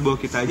 tahun 6 tahun di bawah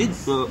kita aja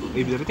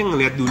ibaratnya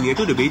ngelihat dunia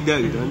itu udah beda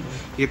gitu kan.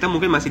 Kita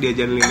mungkin masih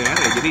diajarin linear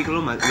ya. Jadi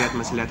kalau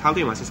masih lihat hal tuh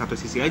ya masih satu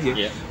sisi aja.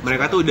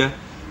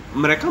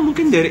 Mereka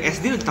mungkin dari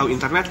SD udah tahu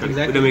internet kan.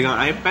 Udah megang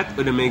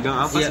iPad, udah megang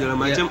apa segala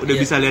macam, udah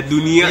bisa lihat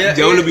dunia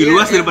jauh lebih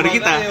luas daripada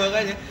kita.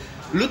 Makanya.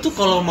 Lu tuh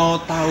kalau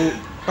mau tahu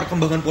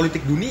perkembangan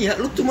politik dunia,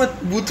 lu cuma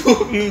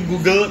butuh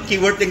Google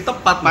keyword yang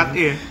tepat.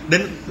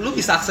 Dan lu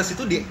bisa akses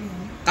itu di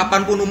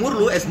kapanpun umur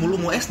lu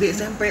mau SD,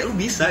 SMP, lu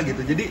bisa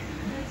gitu. Jadi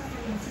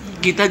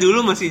kita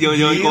dulu masih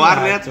jauh-jauh ke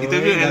warnet, kita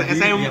dulu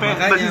SMP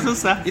masih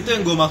susah. Itu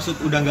yang gue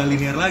maksud udah nggak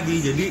linear lagi.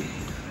 Jadi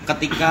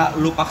ketika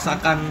lu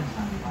paksakan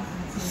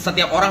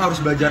setiap orang harus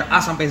belajar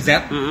A sampai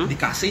Z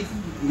dikasih,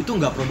 itu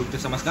nggak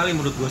produktif sama sekali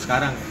menurut gue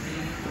sekarang.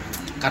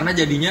 Karena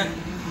jadinya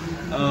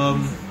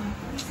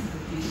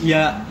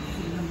ya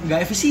nggak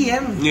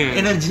efisien.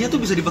 Energinya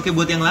tuh bisa dipakai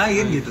buat yang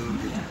lain gitu.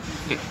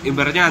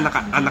 Ibaratnya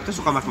anaknya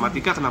suka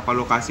matematika, kenapa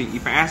lo kasih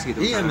IPS gitu?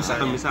 Iya,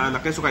 atau misalnya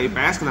anaknya suka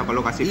IPS, kenapa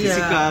lo kasih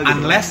fisika?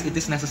 Gitu. Unless it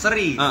is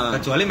necessary.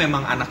 Kecuali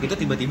memang anak itu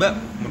tiba-tiba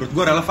menurut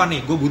gue relevan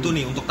nih, gue butuh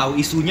nih untuk tahu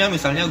isunya,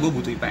 misalnya gue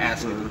butuh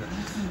IPS gitu.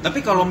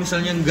 Tapi kalau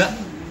misalnya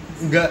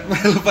nggak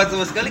relevan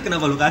sama sekali,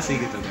 kenapa lo kasih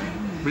gitu?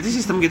 Berarti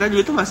sistem kita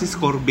dulu tuh masih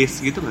score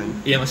base gitu kan?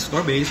 Iya, masih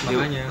score base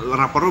makanya.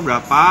 Rapor lo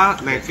berapa,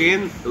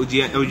 naikin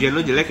ujian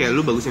lo jelek ya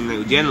lo bagusin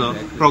ujian lo.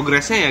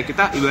 Progresnya ya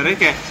kita ibaratnya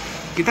kayak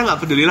kita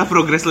nggak peduli lah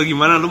progres lo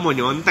gimana, lo mau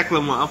nyontek,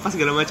 lo mau apa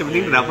segala macam,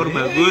 penting rapor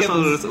bagus,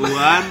 lo lulus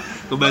UAN,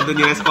 ngebantu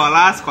nilai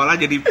sekolah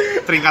jadi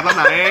peringkatan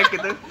naik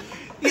gitu.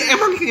 Ya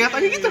emang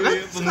kenyataannya gitu kan.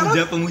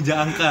 Penguja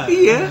angka.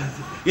 Iya.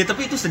 Ya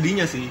tapi itu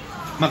sedihnya sih.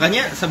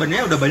 Makanya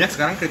sebenarnya udah banyak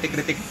sekarang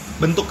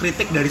bentuk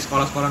kritik dari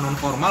sekolah-sekolah non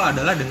formal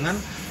adalah dengan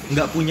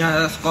nggak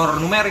punya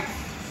skor numerik,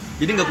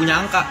 jadi nggak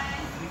punya angka.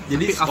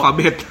 Jadi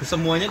alfabet.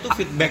 Semuanya tuh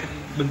feedback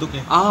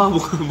bentuknya.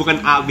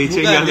 Bukan A, B,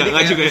 C,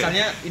 nggak juga.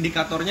 Misalnya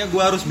indikatornya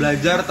gue harus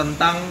belajar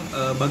tentang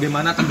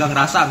bagaimana tegang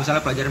rasa,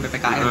 misalnya pelajaran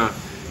PPKN.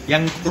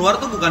 Yang keluar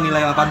tuh bukan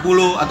nilai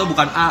 80 atau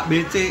bukan A,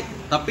 B, C,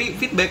 tapi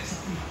feedback.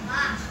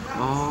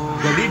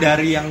 Jadi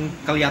dari yang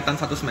kelihatan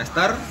satu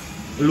semester,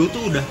 lu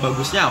tuh udah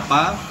bagusnya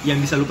apa, yang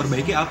bisa lu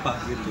perbaiki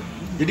apa gitu.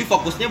 Jadi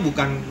fokusnya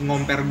bukan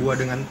ngomper gue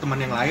dengan teman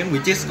yang lain,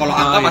 which is kalau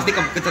angka pasti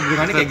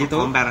kecenderungannya kayak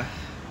gitu.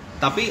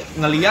 Tapi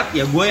ngelihat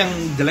ya gue yang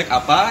jelek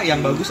apa, yang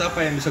bagus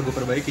apa, yang bisa gue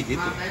perbaiki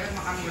gitu.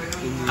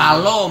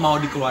 Kalau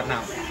mau dikeluar,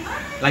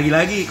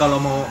 lagi-lagi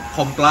kalau mau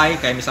comply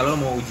kayak misalnya lo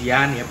mau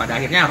ujian ya pada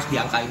akhirnya harus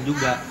diangkain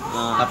juga.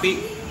 Tapi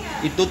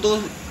itu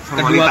tuh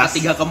kedua,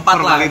 ketiga, keempat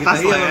lah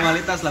gitu. Iya,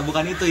 formalitas lah,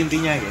 bukan itu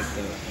intinya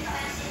gitu.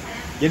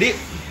 Jadi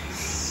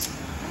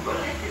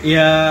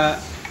ya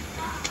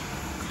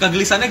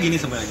kegelisahannya gini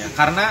sebenarnya,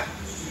 karena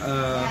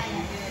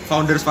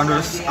founders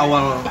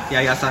awal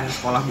yayasan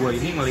sekolah gue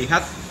ini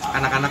melihat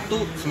anak-anak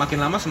tuh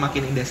semakin lama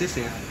semakin indesis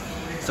ya,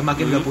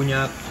 semakin gak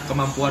punya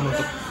kemampuan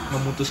untuk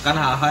memutuskan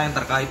hal-hal yang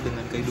terkait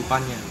dengan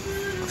kehidupannya.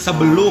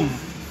 sebelum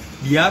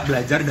dia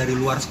belajar dari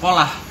luar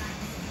sekolah.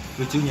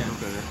 Lucunya.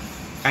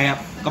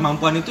 Kayak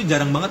kemampuan itu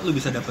jarang banget lu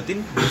bisa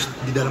dapetin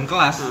di dalam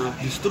kelas.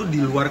 Justru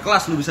di luar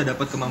kelas lu bisa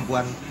dapet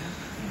kemampuan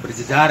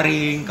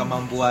berjejaring,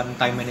 kemampuan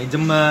time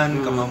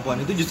management,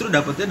 kemampuan itu justru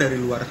dapetnya dari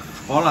luar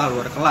sekolah,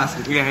 luar kelas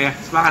gitu. Iya,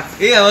 sepakat.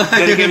 Iya,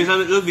 jadi kayak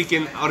misalnya lu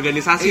bikin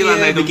organisasi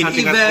lah, nah itu bikin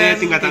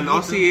tingkatan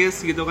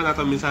OSIS gitu kan,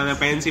 atau misalnya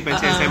pensi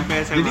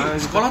SMP, SMA. Jadi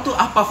sekolah tuh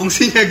apa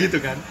fungsinya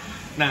gitu kan.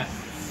 Nah,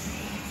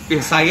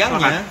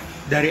 sayangnya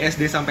dari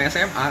SD sampai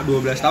SMA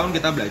 12 tahun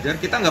kita belajar,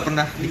 kita nggak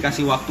pernah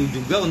dikasih waktu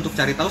juga untuk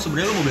cari tahu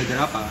sebenarnya lu mau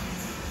belajar apa.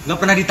 Nggak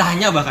pernah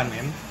ditanya bahkan,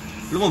 men.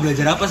 Lu mau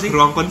belajar apa sih?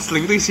 Ruang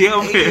konseling tuh isinya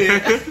apa ya?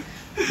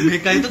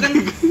 BK itu kan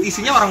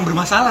isinya orang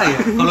bermasalah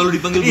ya. Kalau lu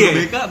dipanggil guru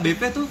BK,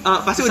 BP tuh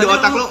pasti udah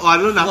otak lu,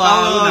 lu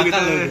nakal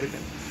gitu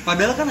kan.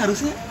 Padahal kan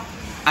harusnya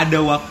ada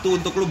waktu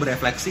untuk lu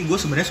berefleksi, gue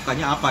sebenarnya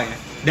sukanya apa ya.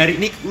 Dari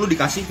ini lu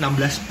dikasih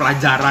 16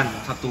 pelajaran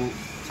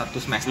satu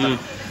semester.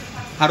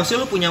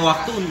 Harusnya lu punya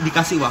waktu,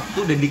 dikasih waktu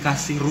dan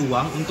dikasih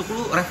ruang untuk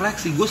lu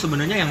refleksi. Gue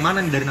sebenarnya yang mana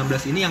nih dari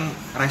 16 ini yang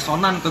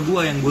resonan ke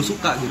gue, yang gue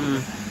suka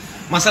gitu.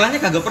 Masalahnya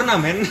kagak pernah,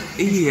 men.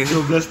 Iya.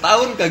 12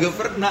 tahun kagak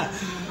pernah.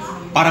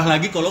 Parah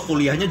lagi kalau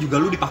kuliahnya juga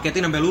lu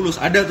dipaketin sampai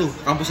lulus. Ada tuh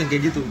kampus yang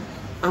kayak gitu.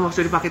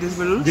 Maksudnya dipaketin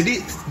sampai lulus? Jadi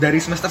dari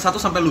semester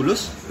 1 sampai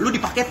lulus, lu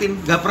dipaketin.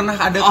 Gak pernah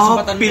ada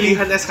kesempatan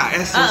pilihan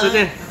SKS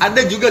maksudnya?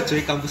 Ada juga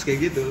cuy kampus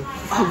kayak gitu.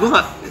 Gue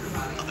gak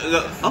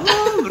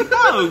baru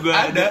tahu gue.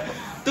 Ada.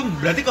 Tuh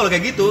berarti kalau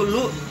kayak gitu,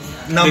 lu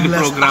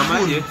 16 program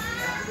tahun aja.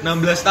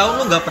 16 tahun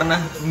lu gak pernah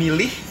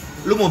milih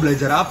lu mau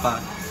belajar apa.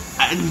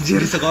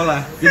 Anjir. Di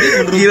sekolah.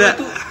 Jadi menurut gue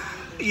itu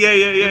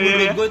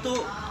menurut gue itu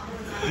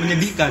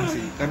menyedihkan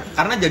sih,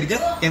 karena jadinya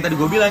yang tadi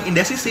gue bilang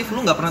indecisif.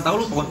 Lu nggak pernah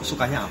tahu lu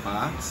sukanya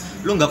apa,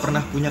 lu nggak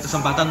pernah punya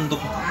kesempatan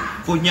untuk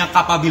punya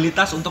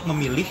kapabilitas untuk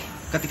memilih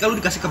ketika lu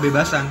dikasih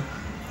kebebasan,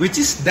 which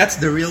is that's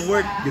the real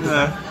world gitu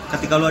kan.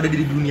 Ketika lu ada di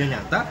dunia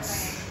nyata,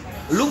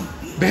 lu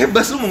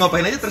bebas, lu mau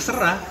ngapain aja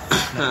terserah.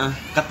 Nah,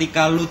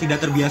 ketika lu tidak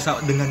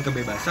terbiasa dengan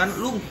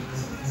kebebasan, lu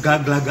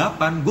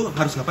gelagapan, gue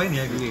harus ngapain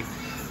ya gitu.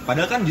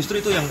 Padahal kan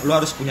justru itu yang lu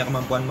harus punya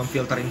kemampuan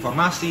memfilter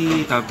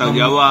informasi, tanggung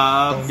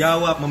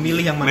jawab,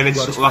 memilih yang mana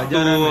gua harus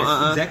pelajaran.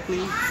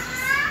 Exactly.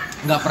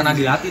 Nggak pernah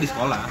dilatih di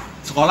sekolah.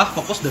 Sekolah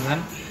fokus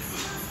dengan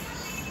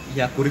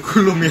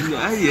kurikulum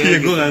ya. Iya,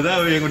 gue nggak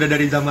tahu yang udah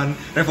dari zaman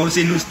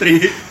revolusi industri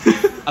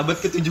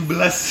abad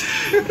ke-17.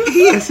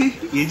 Iya sih,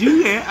 iya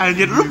juga ya.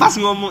 Anjir, lu pas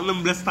ngomong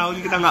 16 tahun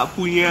kita nggak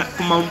punya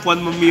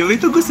kemampuan memilih,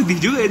 itu gue sedih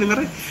juga ya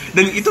dengernya.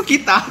 Dan itu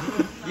kita.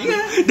 Iya,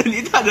 dan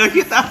itu adalah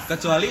kita.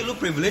 Kecuali lu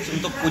privilege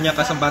untuk punya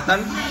kesempatan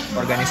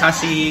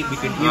organisasi,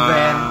 bikin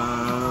event,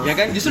 ya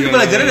kan? Justru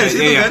belajarnya dari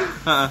situ kan.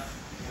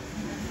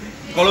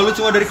 Kalau lu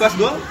cuma dari kelas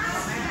doang,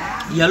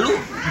 ya lu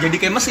jadi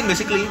kayak mesin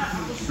basically.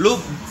 Lu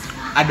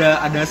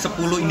ada 10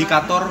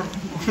 indikator,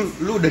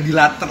 lu udah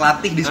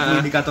terlatih di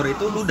 10 indikator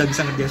itu, lu udah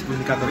bisa ngerjain 10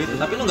 indikator itu,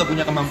 tapi lu nggak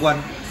punya kemampuan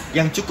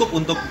yang cukup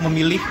untuk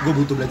memilih gue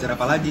butuh belajar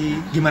apa lagi,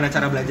 gimana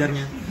cara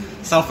belajarnya.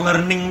 Self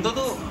learning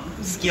tuh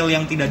skill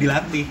yang tidak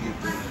dilatih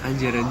gitu.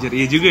 Anjir,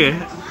 iya juga ya.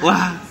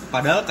 Wah,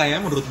 padahal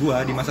kayaknya menurut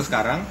gua di masa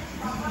sekarang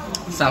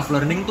self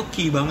learning tuh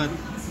key banget.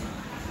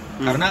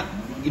 Karena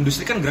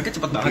industri kan geraknya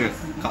cepat banget.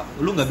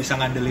 Lu nggak bisa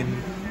ngandelin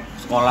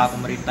sekolah,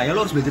 pemerintah, ya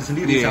lu harus belajar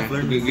sendiri. Self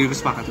learning. Gue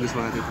sepakat itu.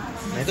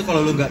 Nah itu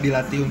kalau lu nggak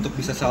dilatih untuk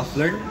bisa self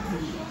learn,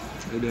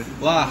 udah.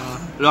 Wah,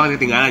 lu akan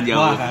ketinggalan jauh.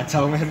 Wah,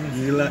 kacau men,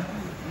 gila.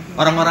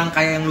 Orang-orang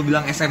kayak yang lu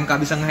bilang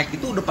SMK bisa nge-hack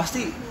itu udah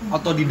pasti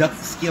otodidak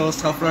skill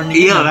self learning.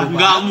 Iya lah,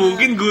 nggak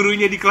mungkin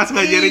gurunya di kelas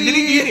ngajarin. Jadi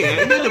gini ya,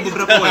 ini ada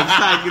beberapa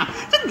website gitu.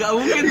 Kan nggak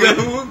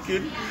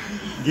mungkin.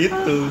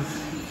 Gitu.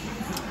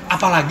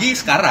 Apalagi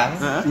sekarang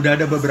udah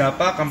ada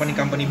beberapa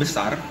company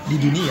besar di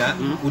dunia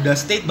udah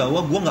state bahwa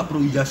gue nggak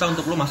perlu ijazah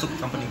untuk lo masuk ke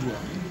company gue.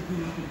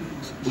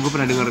 Gue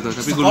pernah dengar tuh,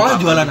 tapi sekolah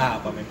jualan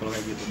apa men kalau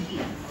kayak gitu?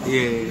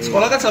 Iya.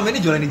 Sekolah kan selama ini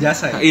jualan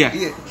ijazah ya.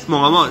 Iya.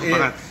 Mau nggak mau,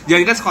 sepakat.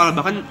 Jadi kan sekolah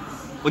bahkan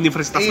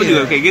universitas pun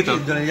juga kayak gitu.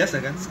 Iya, jualan ijazah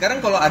kan. Sekarang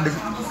kalau ada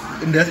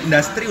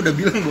industri udah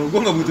bilang bahwa gue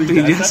nggak butuh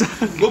ijazah,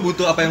 gue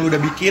butuh apa yang lu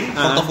udah bikin,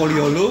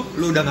 portofolio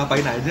lu udah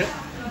ngapain aja.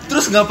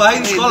 Terus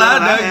ngapain sekolah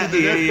ada gitu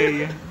kan?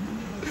 Iya.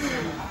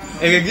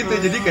 Kayak gitu,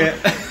 jadi kayak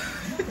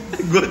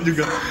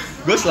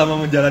gue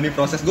selama menjalani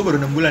proses, gue baru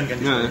 6 bulan kan,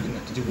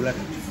 7 bulan.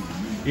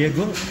 Iya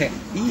gue kayak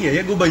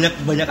gue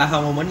banyak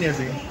aha momennya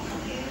sih.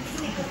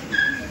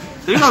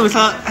 Tapi kalau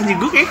misal anjing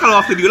gue kayak kalau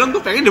waktu diulang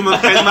gue pengen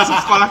masuk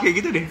sekolah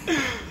kayak gitu deh.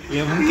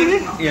 Ya mungkin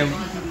ya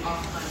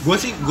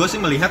gue sih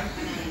melihat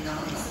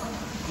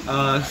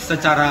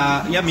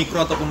secara ya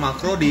mikro ataupun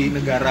makro di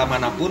negara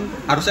manapun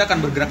harusnya akan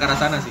bergerak ke arah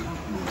sana sih.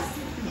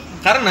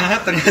 Karena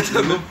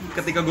ternyata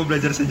ketika gue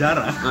belajar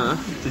sejarah,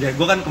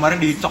 gue kan kemarin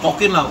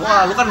dicokokin lah,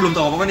 wah lu kan belum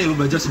tahu apa-apa nih, lu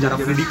belajar sejarah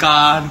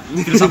pendidikan,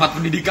 filsafat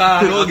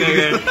pendidikan,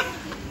 gitu.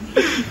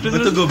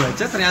 Betul gue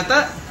baca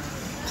ternyata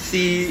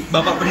si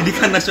Bapak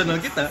Pendidikan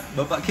Nasional kita,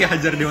 Bapak Ki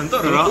Hajar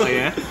Dewantoro,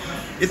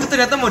 itu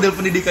ternyata model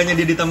pendidikannya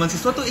dia di taman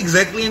siswa tuh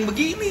exactly yang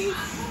begini,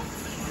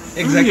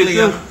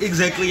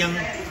 exactly yang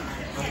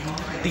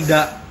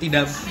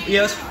tidak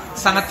ya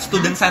sangat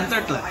student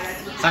centered lah,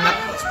 sangat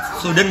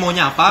student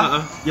maunya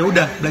apa, ya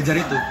udah belajar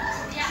itu.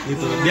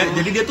 gitu.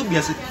 Jadi dia tuh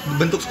biasa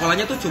bentuk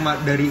sekolahnya tuh cuma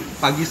dari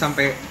pagi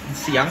sampai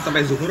siang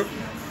sampai zuhur.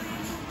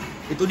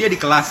 Itu dia di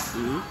kelas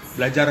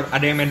belajar,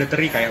 ada yang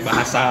mandatory kayak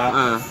bahasa,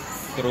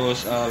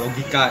 terus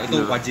logika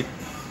itu wajib.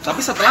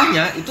 Tapi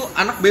setelahnya itu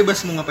anak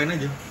bebas mau ngapain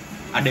aja.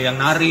 Ada yang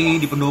nari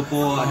di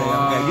pendopo, ada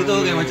yang kayak gitu,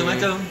 kayak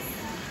macam-macam.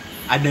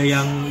 Ada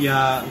yang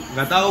ya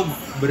nggak tahu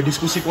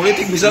berdiskusi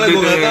politik misalnya, gue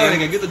nggak tahu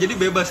kayak gitu. Jadi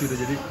bebas gitu.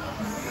 Jadi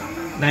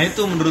nah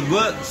itu menurut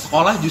gue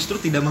sekolah justru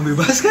tidak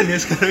membebaskan ya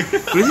sekarang.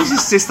 Berarti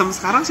sistem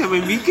sekarang siapa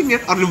yang bikin ya?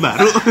 Orde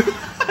Baru?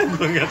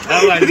 Gue nggak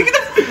tahu aja. Jadi kita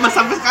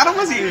sampai sekarang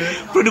masih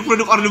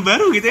produk-produk Orde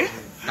Baru gitu ya?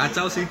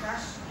 Kacau sih.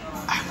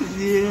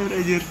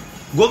 Anjir.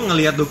 Gue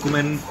ngelihat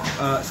dokumen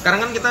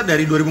sekarang kan kita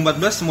dari 2014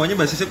 semuanya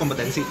basisnya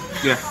kompetensi.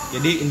 Yeah.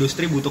 Jadi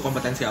industri butuh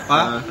kompetensi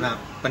apa? Nah,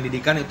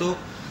 pendidikan itu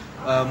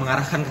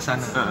mengarahkan ke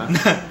sana.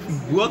 Nah,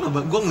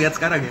 gue ngelihat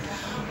sekarang ya.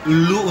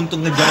 Lu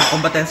untuk ngejar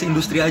kompetensi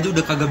industri aja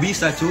udah kagak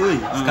bisa, cuy.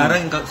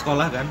 Sekarang ke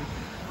sekolah kan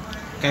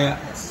kayak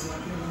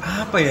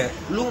apa ya?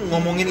 Lu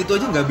ngomongin itu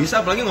aja nggak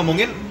bisa, apalagi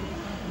ngomongin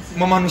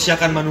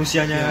memanusiakan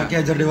manusianya Ki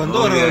Hajar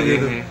Dewantara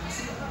gitu.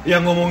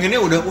 Yang ngomonginnya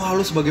udah, wah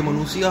lu sebagai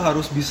manusia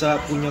harus bisa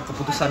punya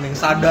keputusan yang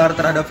sadar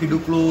terhadap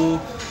hidup lu.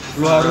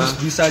 Lu harus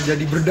bisa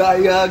jadi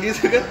berdaya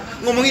gitu kan.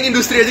 Ngomongin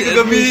industri aja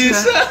kagak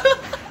bisa.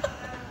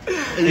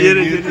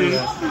 Gitu.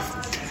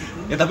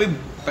 Ya tapi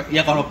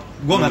ya kalau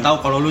gue nggak tahu,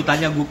 kalau lu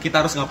tanya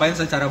kita harus ngapain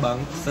secara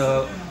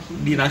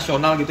di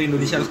nasional gitu,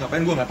 Indonesia harus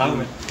ngapain, gue nggak tahu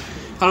men.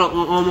 Kalau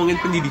ngomongin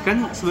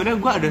pendidikan sebenarnya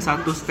gue ada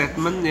satu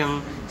statement yang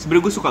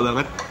sebenarnya gue suka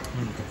banget,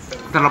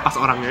 terlepas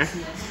orangnya.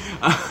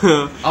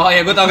 Oh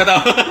ya gue tahu.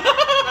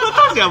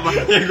 Siapa?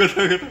 Ya gue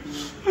tahu.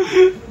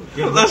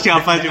 Tahu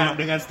siapa cuma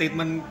dengan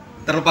statement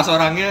terlepas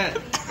orangnya.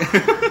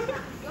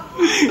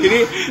 Ini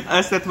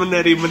statement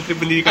dari Menteri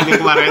Pendidikan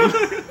yang kemarin.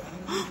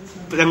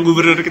 Yang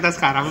gubernur kita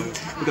sekarang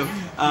gitu.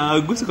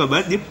 Gue suka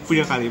banget dia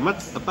punya kalimat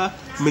apa,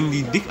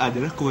 mendidik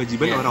adalah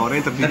kewajiban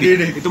orang-orang yang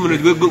terdidik. Itu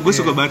menurut gue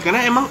suka banget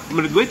karena emang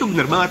menurut gue itu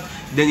benar banget.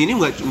 Dan ini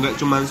nggak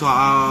cuma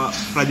soal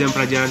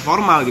pelajaran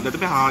formal gitu,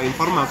 tapi hal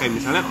informal kayak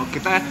misalnya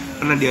kita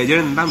pernah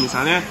diajarin tentang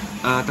misalnya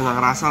tenggang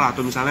rasa lah,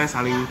 atau misalnya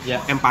saling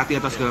empati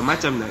atau segala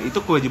macam. Nah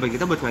itu kewajiban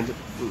kita buat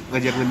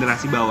ngajar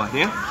generasi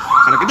bawahnya,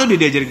 karena kita udah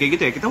diajarin kayak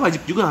gitu ya, kita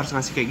wajib juga harus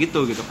ngasih kayak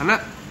gitu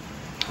karena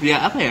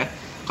ya apa ya,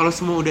 kalau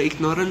semua udah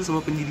ignorant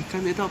sama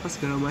pendidikan itu apa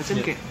segala macam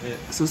kayak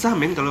susah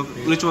men. Kalau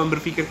lu cuma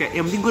berpikir kayak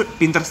yang penting gue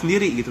pintar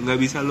sendiri gitu, nggak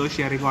bisa lo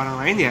sharing ke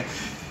orang lain ya.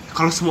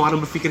 Kalau semua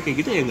orang berpikir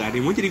kayak gitu ya nggak ada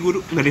yang mau jadi guru,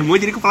 nggak ada yang mau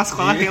jadi kepala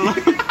sekolah kayak lo.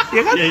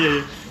 Ya kan?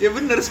 Ya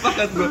bener,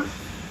 sepakat bro.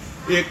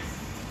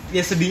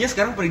 Ya sedihnya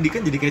sekarang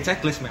pendidikan jadi kayak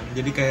checklist man.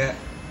 Jadi kayak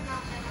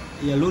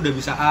ya lu udah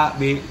bisa A,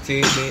 B,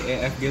 C, D,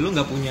 E, F, G, lu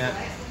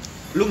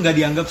nggak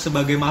dianggap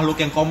sebagai makhluk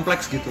yang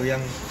kompleks gitu,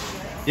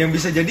 yang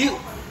bisa jadi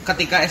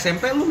ketika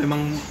SMP lu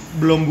memang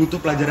belum butuh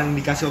pelajaran yang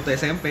dikasih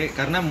waktu SMP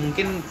karena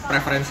mungkin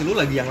preferensi lu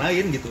lagi yang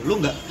lain gitu. Lu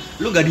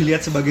nggak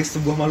dilihat sebagai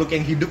sebuah makhluk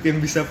yang hidup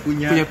yang bisa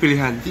punya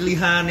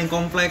pilihan yang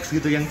kompleks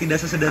gitu, yang tidak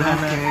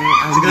sesederhana.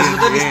 Segala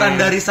sesuatu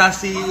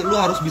distandarisasi, lu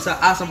harus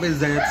bisa A sampai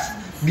Z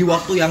di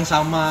waktu yang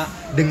sama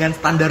dengan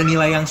standar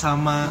nilai yang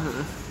sama.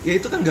 Ya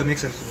itu kan gak make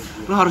sense.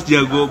 Lu harus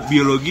jago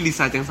biologi di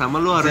saat yang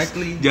sama, lu harus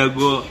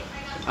jago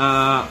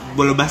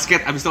bola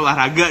basket, abis itu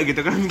olahraga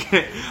gitu kan,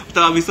 kayak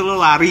atau abis itu lo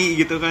lari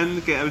gitu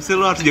kan, kayak abis itu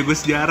lo harus jago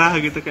sejarah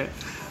gitu kayak.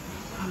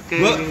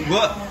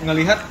 Gue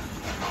ngelihat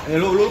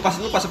lu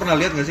pasti pernah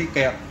lihat gak sih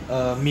kayak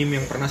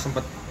meme yang pernah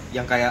sempet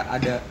yang kayak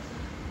ada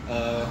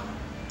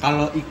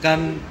kalau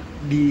ikan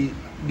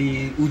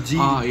diuji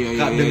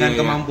dengan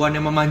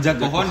kemampuannya memanjat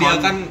pohon,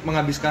 dia akan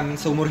menghabiskan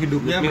seumur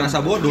hidupnya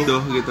merasa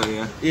bodoh gitu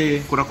ya.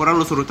 Iya. Kura-kura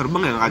lu suruh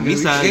terbang ya nggak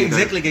bisa. Gitu.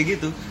 Exactly kayak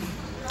gitu.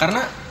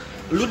 Karena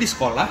lu di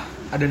sekolah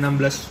ada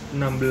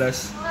 16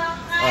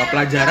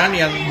 pelajaran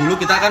yang dulu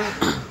kita kan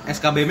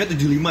SKBM-nya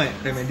 75 ya,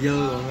 remedial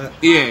kalau enggak.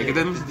 Iya, kita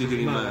mesti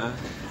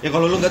 75. Ya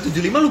kalau lu enggak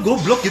 75 lu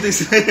goblok gitu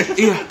istilahnya.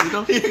 Iya,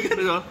 betul.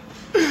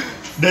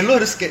 Dan lu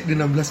harus kayak di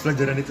 16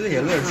 pelajaran itu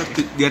ya lu harus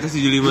di atas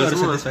 75 harus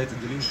semua. Harus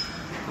 75.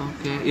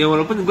 Oke. Ya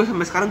walaupun gue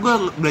sampai sekarang gue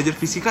belajar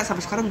fisika,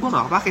 sampai sekarang gue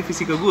enggak pakai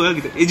fisika gue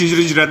gitu. Ya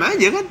jujur-jujuran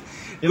aja kan.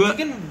 Ya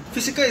mungkin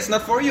fisika is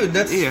not for you,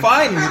 that's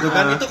fine gitu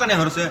kan. Itu kan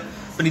yang harusnya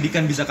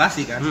pendidikan bisa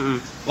kasih kan.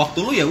 Waktu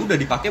lu ya udah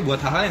dipakai buat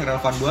hal-hal yang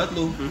relevan buat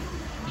lu.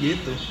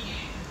 Gitu.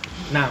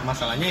 Nah,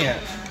 masalahnya ya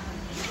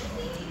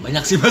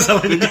banyak sih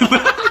masalahnya.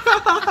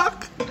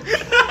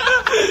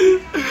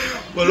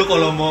 Lu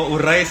kalau mau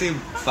urai sih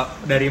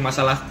dari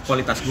masalah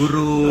kualitas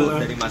guru,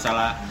 dari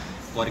masalah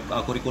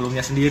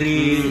kurikulumnya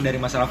sendiri, dari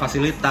masalah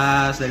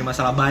fasilitas, dari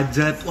masalah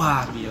budget.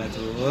 Wah, gila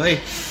cuy.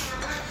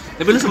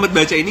 Tapi lu sempat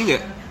baca ini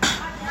enggak?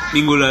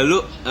 Minggu lalu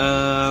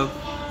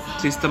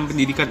sistem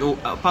pendidikan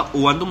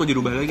UAN tuh mau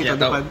dirubah lagi tahun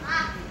depan.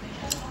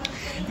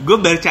 Gue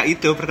baca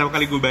itu, pertama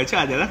kali gue baca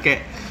adalah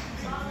kayak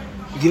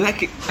gila,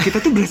 kita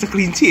tuh berasa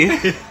kelinci ya.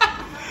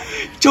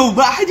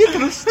 Coba aja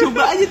terus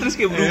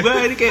kayak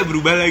berubah, ini kayak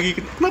berubah lagi.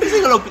 Kenapa sih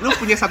kalau lu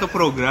punya satu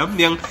program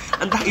yang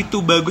entah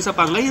itu bagus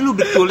apa enggak, ya lu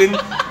betulin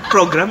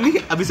program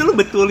nih, abis itu lu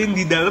betulin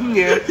di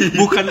dalamnya,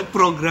 bukan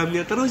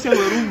programnya terus yang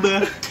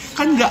berubah.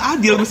 kan nggak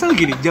adil. Misal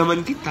gini,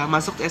 zaman kita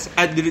masuk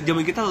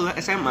zaman kita lulus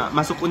SMA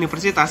masuk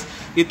universitas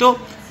itu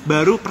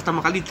baru pertama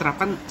kali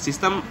diterapkan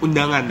sistem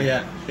undangan.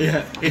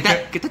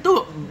 Kita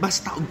tuh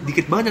masih tahu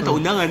dikit banget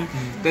tahu undangan.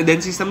 Dan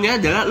sistemnya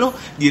adalah lo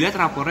dilihat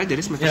rapornya dari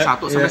semester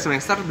 1 sampai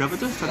semester berapa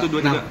tuh? 1 2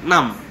 3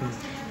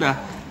 6. Nah,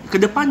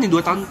 kedepannya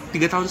 2 tahun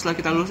 3 tahun setelah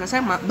kita lulus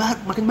SMA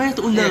makin banyak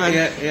tuh undangan.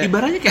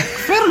 Ibaratnya kayak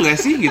fair nggak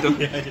sih gitu?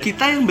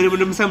 Kita yang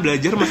benar-benar bisa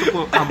belajar masuk ke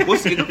kampus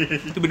gitu,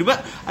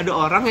 tiba-tiba ada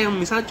orang yang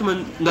misalnya cuma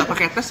nggak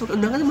pakai tes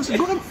undangan. Maksud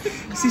gue kan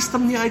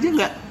sistemnya aja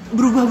nggak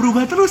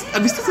berubah terus.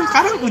 Abis itu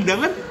sekarang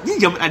undangan, ini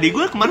zaman adik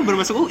gue kemarin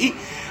baru masuk UI,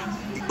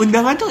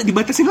 undangan tuh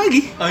dibatasin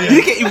lagi.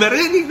 Jadi kayak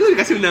ibaratnya nih gue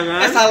dikasih undangan,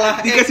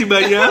 dikasih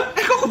banyak,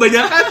 kok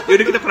kebanyakan,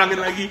 yaudah kita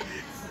kurangin lagi.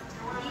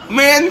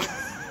 Men,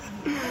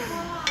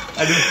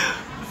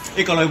 aduh.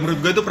 Kalau menurut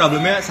gue itu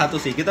problemnya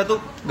satu sih, kita tuh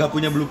gak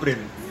punya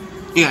blueprint.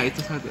 Iya, itu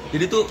satu.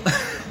 Jadi tuh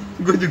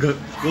gue juga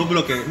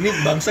goblok ya.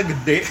 Ini bangsa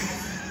gede,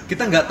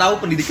 kita nggak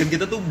tahu pendidikan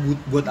kita tuh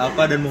buat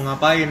apa dan mau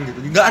ngapain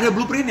gitu. Nggak ada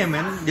blueprintnya,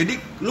 men.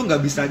 Jadi lu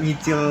nggak bisa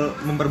nyicil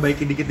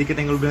memperbaiki dikit-dikit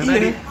yang lu bilang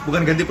tadi.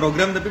 Bukan ganti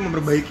program tapi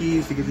memperbaiki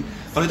sedikit.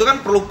 Kalau itu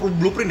kan perlu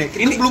blueprint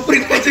ya. Ini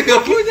blueprint aja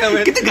nggak punya,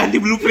 men. Kita ganti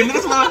blueprint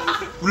terus malah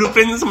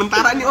blueprint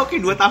sementara nih. Oke,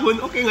 2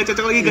 tahun. Oke, nggak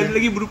cocok lagi, ganti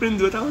lagi blueprint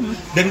 2 tahun.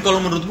 Dan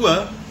kalau menurut gue,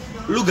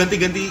 lu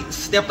ganti-ganti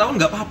setiap tahun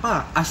nggak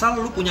apa-apa, asal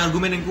lu punya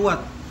argumen yang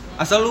kuat,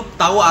 asal lu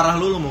tahu arah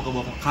lu mau ke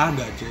bawah.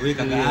 Kagak cuy,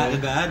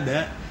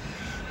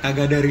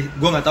 kagak dari,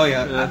 gue nggak tahu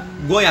ya.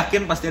 Gue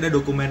yakin pasti ada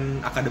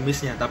dokumen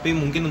akademisnya, tapi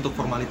mungkin untuk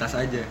formalitas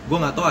aja. Gue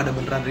nggak tahu ada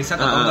beneran riset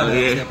atau enggak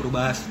dalam setiap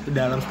perubahan.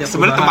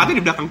 Sebenarnya tempatnya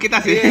di belakang kita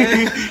sih.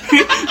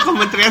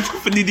 Kementerian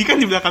Pendidikan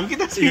di belakang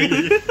kita sih.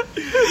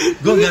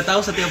 Gue nggak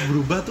tahu setiap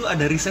berubah tuh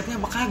ada risetnya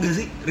apa kagak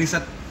sih.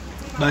 Riset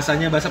bahasa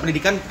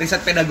pendidikan,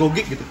 riset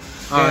pedagogik gitu.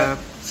 Kayak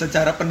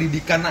secara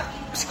pendidikan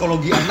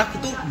psikologi anak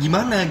itu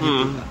gimana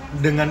gitu.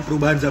 Dengan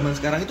perubahan zaman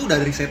sekarang itu udah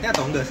ada risetnya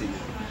atau enggak sih?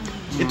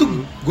 Itu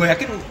gue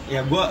yakin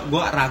ya,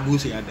 gue ragu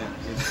sih ada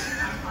gitu.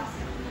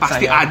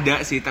 Pasti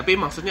ada sih, tapi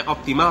maksudnya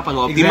optimal apa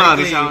nggak optimal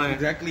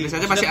misalnya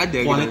maksudnya pasti ada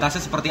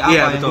kualitasnya gitu. Seperti apa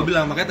yang gue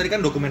bilang. Makanya tadi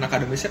kan dokumen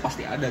akademisnya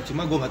pasti ada,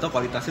 cuma gue nggak tahu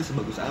kualitasnya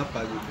sebagus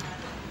apa gitu.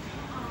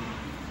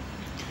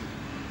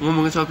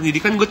 Ngomongin soal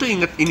pendidikan, gue tuh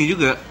inget ini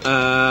juga.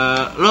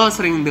 Lo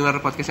sering dengar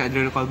podcastnya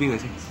Adrian Colby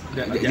nggak sih?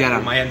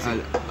 Jarang. Lumayan sih.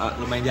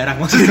 Lumayan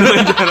jarang maksudnya.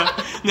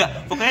 Nggak,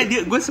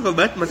 pokoknya gue suka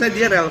banget. Maksudnya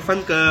dia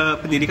relevan ke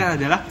pendidikan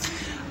adalah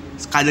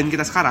keadaan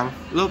kita sekarang.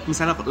 Lo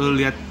misalnya lo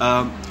lihat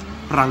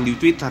perang di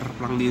Twitter,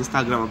 perang di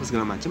Instagram apa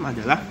segala macam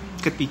adalah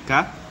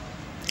ketika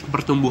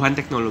pertumbuhan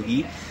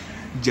teknologi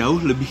jauh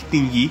lebih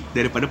tinggi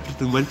daripada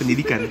pertumbuhan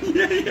pendidikan.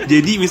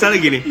 Jadi misalnya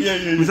gini,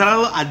 misalnya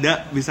lo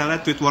ada misalnya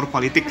tweet war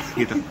politik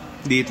gitu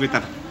di Twitter,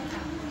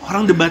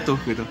 orang debat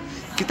tuh gitu.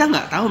 Kita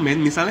nggak tahu,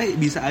 men. Misalnya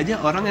bisa aja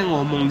orang yang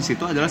ngomong di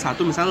situ adalah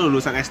satu misalnya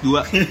lulusan S2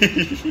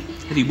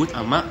 ribut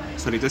sama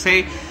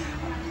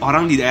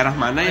orang di daerah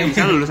mana yang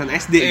misalnya lulusan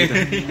SD gitu.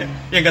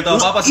 Ya nggak tahu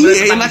apa-apa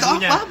sebenarnya. Iya, nggak tahu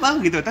apa-apa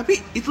gitu. Tapi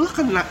itulah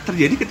kan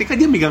terjadi ketika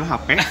dia megang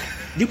HP,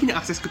 dia punya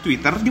akses ke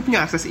Twitter, dia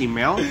punya akses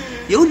email.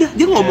 Ya udah,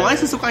 dia ngomong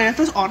aja sesukanya.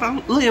 Terus orang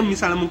lo yang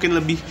misalnya mungkin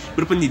lebih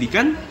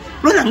berpendidikan,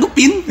 lo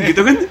nanggepin gitu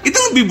kan. Itu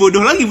lebih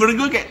bodoh lagi menurut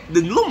gue, kayak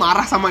dan lo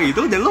marah sama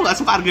itu dan lo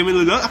nggak suka argumen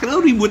lo doang, akhirnya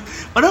lo ribut.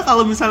 Padahal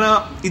kalau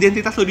misalnya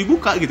identitas lo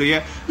dibuka gitu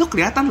ya, lo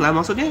kelihatan lah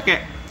maksudnya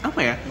kayak apa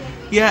ya?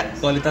 Ya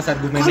kualitas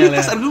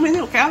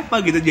argumennya kayak apa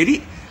gitu.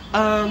 Jadi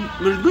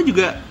menurut gue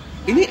juga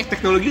ini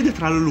teknologi udah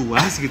terlalu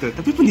luas gitu,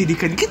 tapi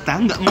pendidikan kita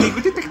nggak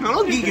mengikuti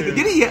teknologi gitu.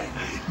 Jadi ya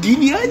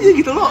gini aja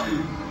gitu, lo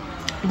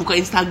buka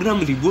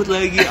Instagram ribut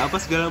lagi apa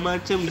segala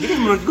macam. Jadi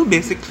menurut gue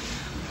basic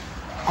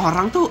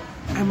orang tuh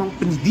emang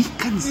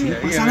pendidikan sih.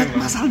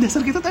 Masalah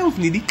dasar kita tuh emang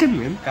pendidikan,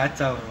 men.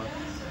 Kacau.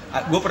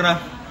 Gue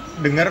pernah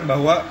dengar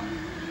bahwa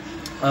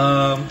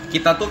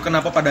kita tuh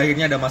kenapa pada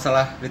akhirnya ada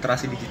masalah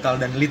literasi digital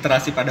dan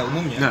literasi pada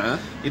umumnya.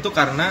 Itu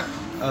karena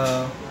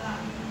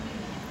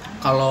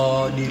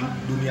kalau di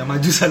dunia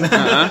maju sana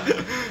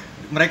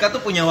mereka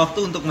tuh punya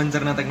waktu untuk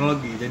mencerna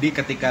teknologi. Jadi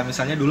ketika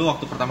misalnya dulu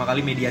waktu pertama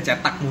kali media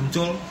cetak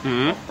muncul,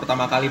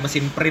 pertama kali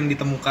mesin print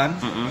ditemukan,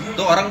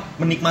 tuh orang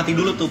menikmati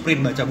dulu tuh print,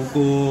 baca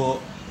buku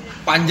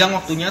panjang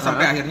waktunya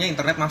sampai akhirnya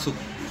internet masuk.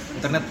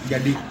 Internet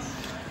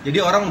jadi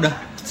orang udah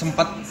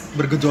sempat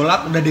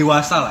bergejolak, udah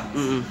dewasa lah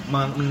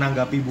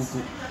menanggapi buku.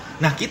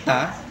 Nah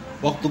kita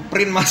waktu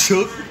print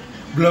masuk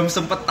belum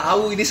sempat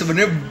tahu ini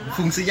sebenarnya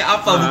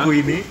fungsinya apa buku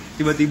ini,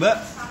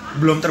 tiba-tiba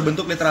belum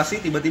terbentuk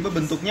literasi, tiba-tiba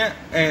bentuknya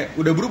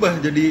udah berubah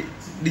jadi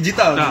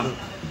digital gitu.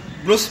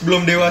 Terus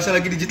belum dewasa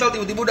lagi digital,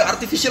 tiba-tiba udah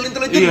artificial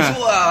intelligence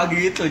wah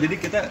gitu. Jadi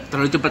kita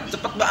terlalu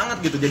cepet banget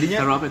gitu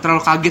jadinya.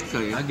 Terlalu kaget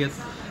kali ya. Kaget.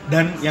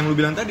 Dan yang lu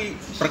bilang tadi,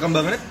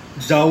 perkembangannya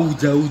jauh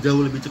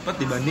lebih cepat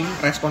dibanding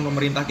respon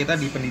pemerintah kita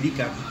di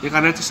pendidikan. Ya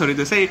karena itu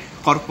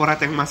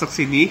korporat yang masuk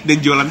sini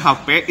dan jualan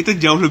HP itu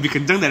jauh lebih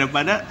kencang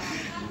daripada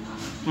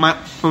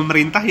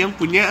pemerintah yang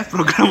punya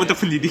program untuk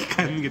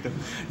pendidikan gitu.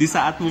 Di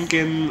saat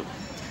mungkin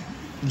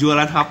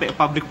jualan HP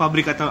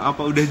pabrik-pabrik atau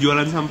apa udah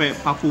jualan sampai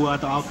Papua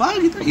atau apa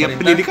gitu, ya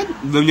pendidikan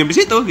belum nyampe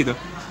situ gitu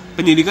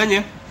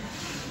pendidikannya.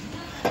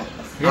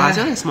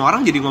 Hasilnya semua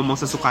orang jadi ngomong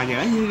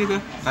sesukanya aja gitu.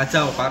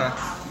 Kacau parah.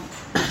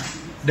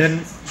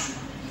 dan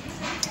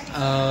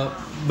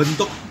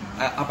bentuk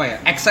apa ya,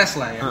 ekses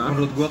lah ya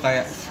menurut gue,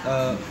 kayak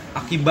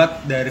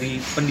akibat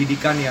dari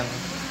pendidikan yang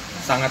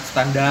sangat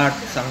standar,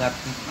 sangat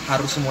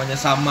harus semuanya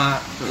sama,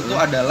 itu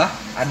adalah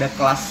ada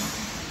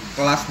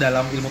kelas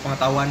dalam ilmu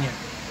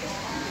pengetahuannya.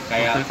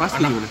 Kayak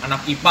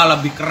anak IPA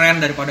lebih keren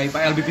daripada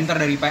IPS, lebih pintar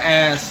dari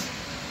IPS.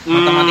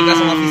 Matematika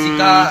sama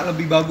fisika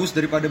lebih bagus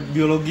daripada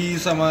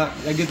biologi sama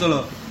ya gitu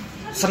loh.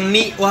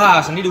 Seni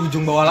di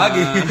ujung bawah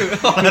lagi.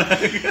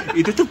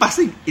 Itu tuh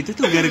pasti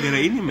gara-gara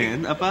ini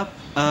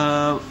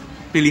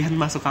pilihan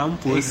masuk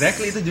kampus.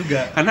 Exactly, itu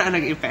juga. Karena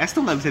anak IPS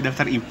tuh nggak bisa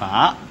daftar IPA,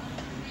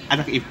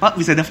 anak IPA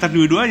bisa daftar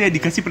dua-duanya,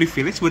 dikasih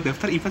privilege buat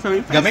daftar IPA sama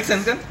IPS. Gak make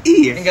sense kan?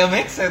 Iya. Gak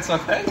make sense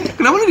makanya.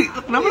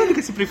 Kenapa lu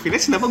dikasih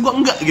privilege, kenapa gua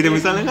enggak gitu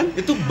misalnya kan?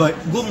 Itu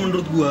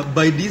menurut gua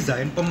by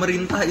design,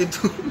 pemerintah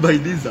itu by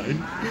design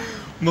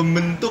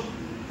membentuk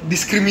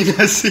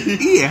diskriminasi.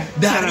 Iya.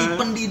 Dari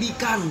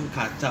pendidikan.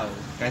 Kacau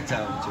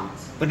cuy.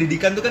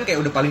 Pendidikan tuh kan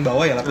kayak udah paling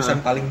bawah ya,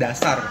 lapisan paling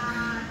dasar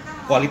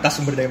kualitas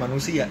sumber daya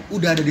manusia.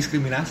 Udah ada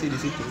diskriminasi di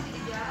situ.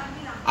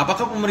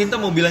 Apakah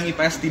pemerintah mau bilang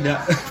IPS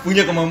tidak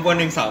punya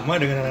kemampuan yang sama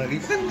dengan anak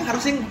IPS? Kan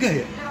harusnya enggak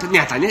ya.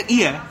 Kenyataannya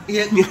iya.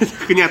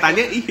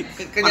 Kenyataannya iya.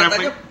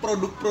 Kenyataannya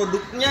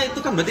produk-produknya itu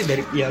kan berarti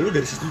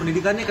dari sistem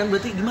pendidikannya kan,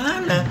 berarti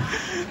gimana?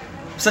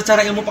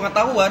 Secara ilmu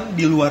pengetahuan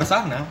di luar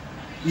sana,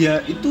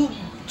 ya itu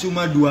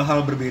cuma dua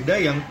hal berbeda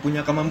yang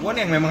punya kemampuan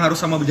yang memang harus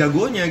sama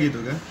jagonya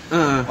gitu kan.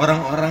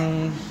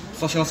 Orang-orang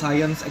social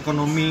science,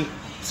 ekonomi,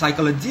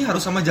 psychology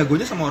harus sama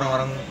jagonya sama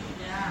orang-orang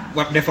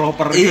web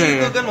developer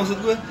gitu kan, maksud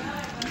gue.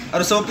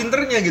 Harus sama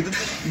pinternya gitu.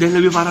 Dan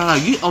lebih parah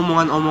lagi,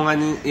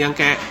 omongan-omongan yang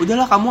kayak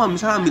udahlah kamu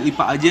misalnya ambil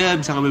IPA aja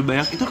bisa ngambil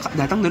banyak, itu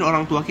datang dari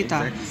orang tua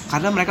kita. Exactly.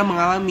 Karena mereka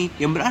mengalami,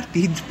 yang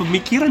berarti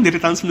pemikiran dari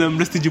tahun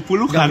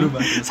 1970-an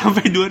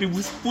sampai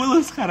 2010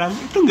 sekarang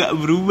itu nggak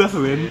berubah,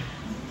 men.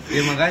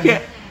 Ya makanya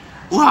kayak,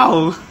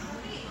 wow,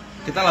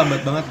 kita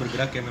lambat banget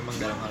bergerak ya memang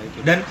dalam hal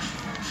itu. Dan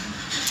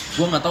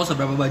gue nggak tahu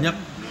seberapa banyak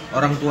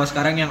orang tua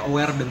sekarang yang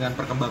aware dengan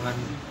perkembangan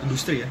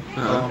industri ya.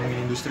 Kalau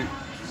ngomongin industri,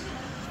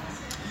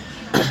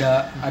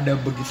 ada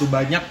begitu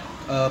banyak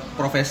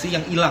profesi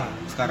yang hilang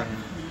sekarang,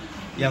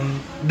 yang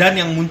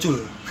muncul.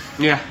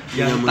 Iya.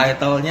 Yang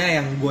title-nya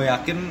yang gue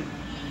yakin,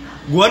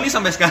 gue nih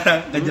sampai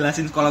sekarang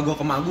ngejelasin sekolah gue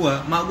ke mak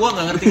gue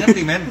nggak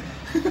ngerti men.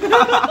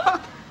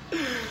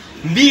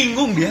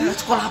 Bingung dia,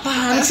 sekolah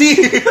apaan sih?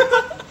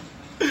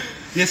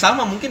 Ya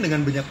sama mungkin dengan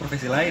banyak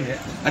profesi lain ya.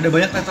 Ada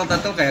banyak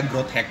title-title kayak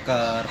growth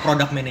hacker,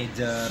 product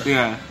manager,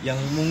 yang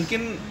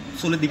mungkin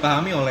sulit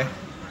dipahami oleh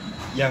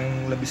yang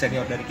lebih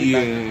senior dari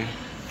kita.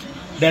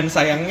 Dan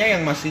sayangnya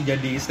yang masih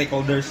jadi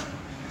stakeholders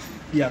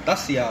di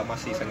atas ya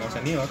masih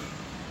senior-senior.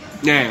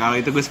 Ya, kalau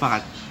itu gue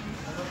sepakat.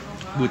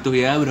 Butuh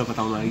ya berapa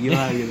tahun lagi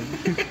lah gitu.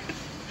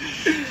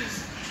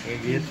 Kayak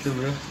gitu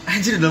bro.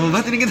 Anjir udah lama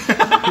banget ini kita.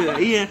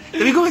 Iya,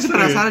 tapi gue masih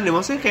penasaran deh,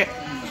 maksudnya kayak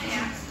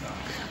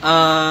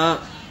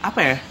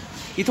apa ya?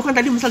 Itu kan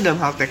tadi misal dalam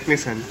hal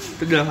teknis kan.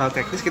 Itu dalam hal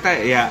teknis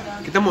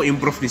kita mau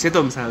improve di situ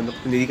misalnya untuk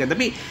pendidikan,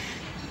 tapi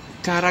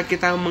cara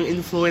kita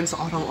menginfluence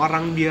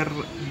orang-orang biar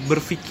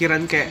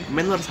berpikiran kayak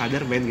men lu harus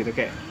sadar men gitu,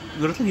 kayak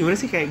menurut lu gimana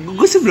sih? Kayak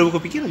gue sih belum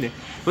kepikiran ya.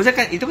 Maksudnya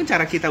kan itu kan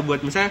cara kita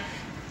buat misalnya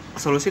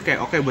solusi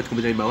kayak oke buat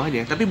kebetulan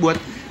bawahnya, tapi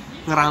buat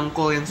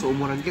ngerangkul yang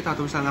seumuran kita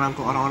atau misalnya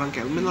ngerangkul orang-orang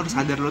kayak men lu harus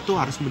sadar, lu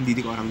tuh harus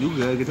mendidik orang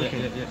juga gitu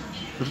kayak.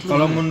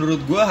 Kalau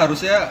menurut gue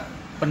harusnya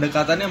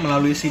pendekatannya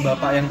melalui si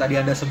bapak yang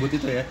tadi Anda sebut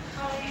itu ya.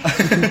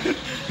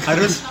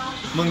 Harus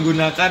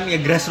menggunakan ya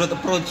grassroots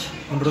approach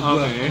menurut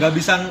gue.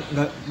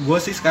 Gue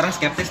sih sekarang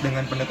skeptis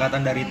dengan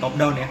pendekatan dari top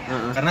down ya.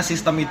 Karena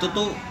sistem itu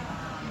tuh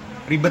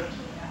ribet.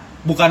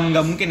 Bukan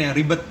nggak mungkin ya,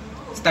 ribet.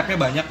 Stepnya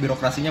banyak,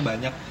 birokrasinya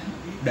banyak.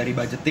 Dari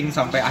budgeting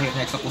sampai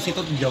akhirnya eksekusi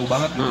itu jauh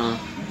banget gitu.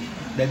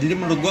 Dan jadi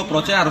menurut gue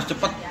approach-nya harus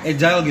cepat,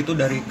 agile gitu,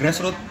 dari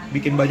grassroots,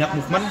 bikin banyak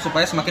movement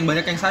supaya semakin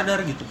banyak yang sadar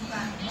gitu.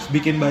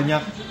 Bikin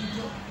banyak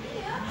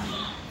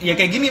ya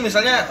kayak gini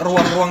misalnya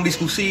ruang-ruang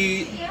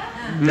diskusi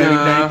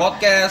dari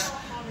podcast,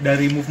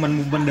 dari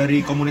movement dari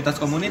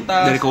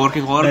komunitas-komunitas, dari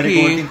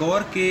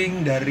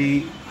coworking,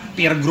 dari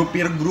peer group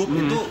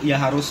itu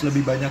ya harus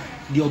lebih banyak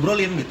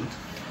diobrolin gitu.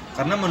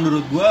 Karena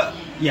menurut gua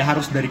ya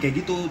harus dari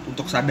kayak gitu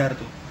untuk sadar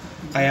tuh.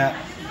 Kayak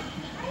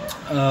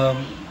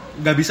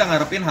nggak bisa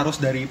ngarepin harus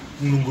dari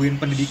nungguin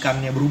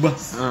pendidikannya berubah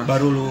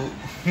baru lu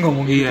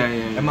ngomong gitu.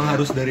 Iya. Emang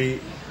harus dari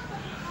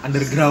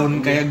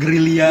underground kayak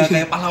gerilya,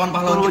 kayak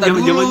pahlawan-pahlawan kita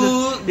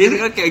dulu. Dia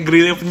kan kayak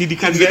gerilya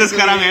pendidikan gitu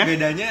sekarang ya.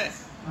 Bedanya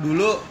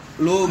dulu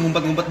lu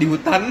ngumpet-ngumpet di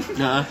hutan,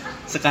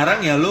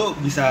 sekarang ya lu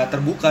bisa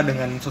terbuka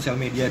dengan sosial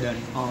media dan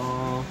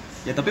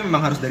ya tapi memang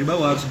harus dari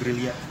bawah, harus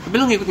gerilya. Tapi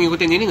lu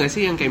ngikutin ini nggak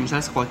sih yang kayak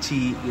misalnya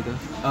Skoci gitu,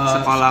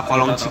 sekolah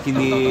kolong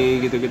Cikini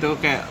gitu-gitu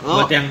kayak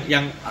lo buat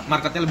yang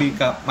marketnya lebih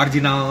ke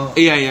marginal.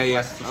 Iya.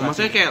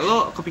 Maksudnya kayak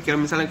lo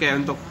kepikiran misalnya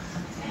kayak untuk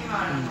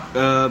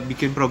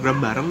bikin program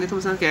bareng gitu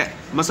misalnya kayak,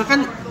 maksudnya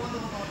kan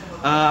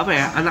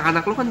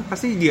anak-anak lo kan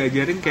pasti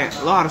diajarin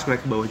kayak lo harus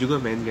naik ke bawah juga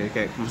men,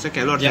 kayak maksudnya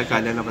kayak lo harus naik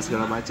keadaan apa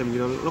segala macam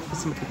gitu. Lo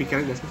sempat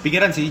kepikiran gak sih?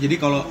 Pikiran sih. Jadi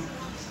kalau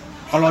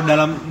kalau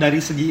dari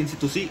segi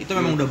institusi itu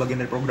memang udah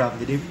bagian dari program.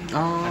 Jadi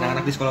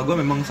anak-anak di sekolah gue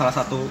memang salah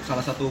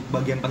satu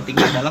bagian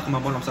pentingnya adalah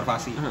kemampuan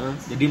observasi.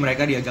 Jadi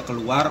mereka diajak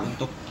keluar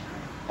untuk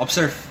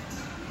observe.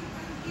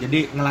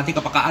 Jadi ngelatih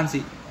kepekaan sih.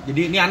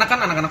 Jadi ini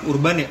anak-anak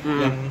urban ya,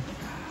 yang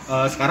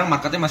sekarang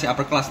marketnya masih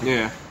upper class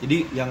gitu.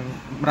 Jadi yang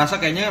merasa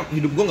kayaknya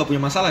hidup gue nggak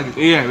punya masalah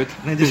gitu.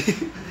 Betul. Nah jadi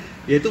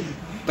ya itu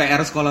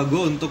PR sekolah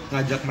gue untuk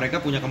ngajak mereka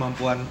punya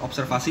kemampuan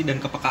observasi dan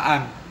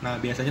kepekaan. Nah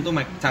biasanya tuh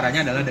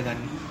caranya adalah dengan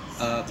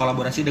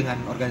kolaborasi dengan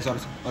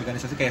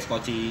organisasi kayak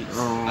Skoci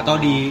atau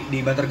di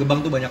Bantar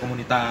Gebang tuh banyak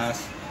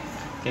komunitas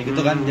kayak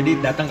gitu kan. Jadi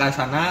datang ke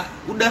sana,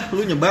 udah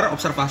lu nyebar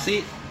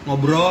observasi,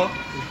 ngobrol,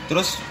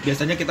 terus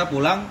biasanya kita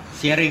pulang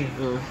sharing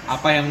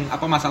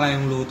apa masalah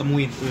yang lu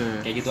temuin.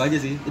 Kayak gitu aja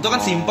sih. Itu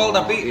kan simple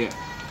tapi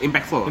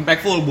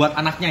impactful buat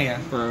anaknya ya.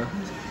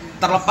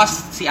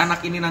 Terlepas si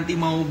anak ini nanti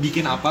mau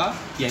bikin apa,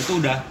 ya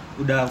itu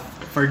udah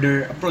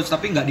further approach,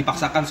 tapi nggak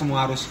dipaksakan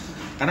semua harus,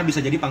 karena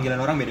bisa jadi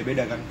panggilan orang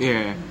beda-beda kan.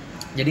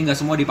 Jadi nggak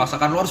semua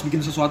dipaksakan lo harus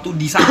bikin sesuatu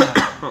di sana.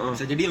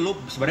 Bisa jadi lo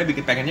sebenarnya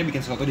pengennya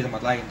bikin sesuatu di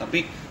tempat lain,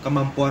 tapi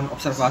kemampuan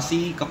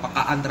observasi,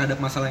 kepekaan terhadap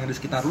masalah yang ada di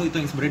sekitar lo itu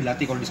yang sebenarnya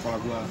dilatih kalau di sekolah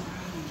gua.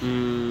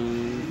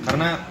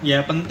 Karena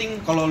ya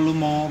penting kalau lu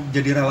mau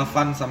jadi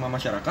relevan sama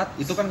masyarakat,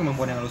 itu kan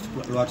kemampuan yang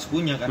lu harus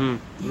punya kan.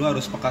 Lu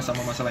harus peka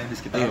sama masalah yang di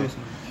sekitar lu.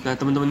 Nah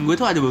teman-teman gue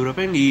tuh ada beberapa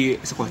yang di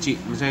Sekoci,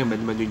 misalnya yang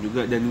bantu-bantuin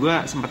juga, dan gue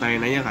sempat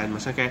nanya-nanya kan,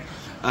 maksudnya kayak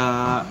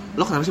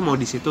lo kenapa sih mau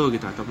di situ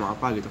gitu atau mau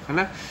apa gitu,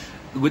 karena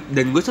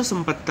gue tuh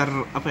sempat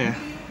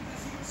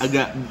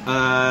agak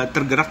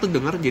tergerak tuh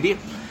denger.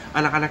 Jadi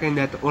anak-anak yang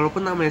datang,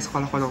 walaupun namanya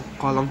sekolah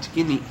kolong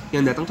Cikini,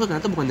 yang datang tuh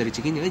ternyata bukan dari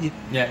Cikini aja.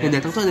 Yang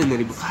datang tuh ada yang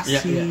dari Bekasi,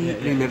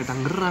 ada yang dari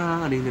Tangerang,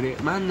 ada yang dari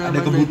mana.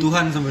 Ada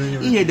kebutuhan sebenarnya.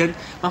 Iya, dan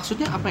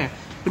maksudnya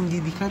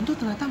pendidikan tuh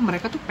ternyata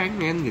mereka tuh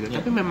pengen gitu,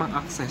 tapi memang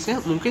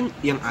aksesnya mungkin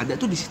yang ada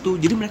tuh di situ.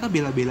 Jadi mereka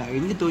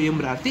bela-belain gitu, yang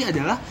berarti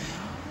adalah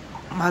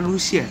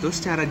manusia tuh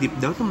secara deep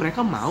down tuh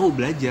mereka mau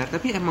belajar,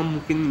 tapi emang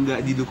mungkin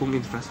nggak didukung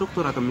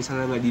infrastruktur atau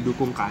misalnya nggak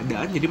didukung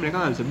keadaan, jadi mereka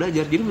nggak bisa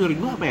belajar. Jadi menurut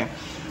gue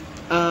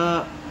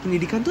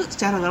pendidikan tuh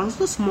secara nggak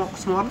langsung tuh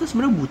semua orang tuh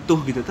sebenarnya butuh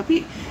gitu,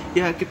 tapi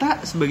ya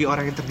kita sebagai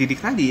orang yang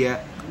terdidik tadi ya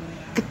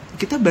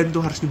kita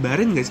bantu harus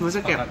nyebarin guys,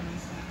 maksudnya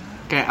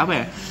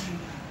kayak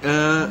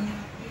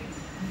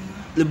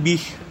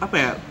lebih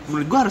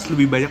menurut gue harus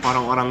lebih banyak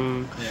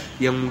orang-orang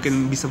yang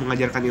mungkin bisa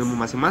mengajarkan ilmu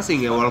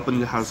masing-masing ya,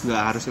 walaupun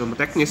nggak harus ilmu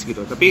teknis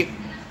gitu, tapi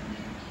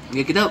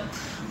ya kita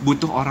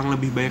butuh orang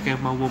lebih banyak yang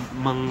mau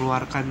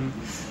mengeluarkan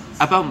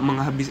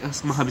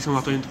menghabiskan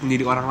waktu untuk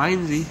mendidik orang lain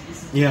sih.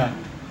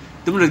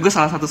 Itu menurut gue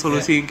salah satu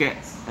solusi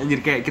kayak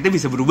kita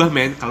bisa berubah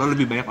kalau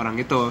lebih banyak orang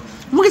itu.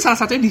 Mungkin salah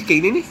satunya di kayak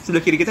ini nih,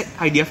 sebelah kiri kita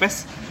Idea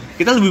Fest,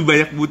 kita lebih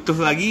banyak butuh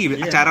lagi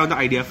acara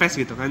untuk Idea Fest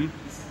gitu kan.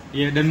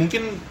 Dan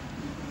mungkin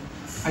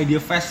Idea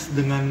Fest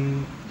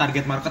dengan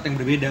target market yang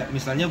berbeda.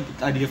 Misalnya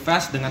Idea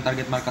Fest dengan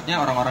target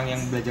marketnya orang-orang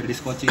yang belajar di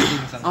Skoci itu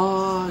misalnya.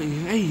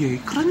 Iya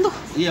keren tuh.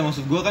 Iya,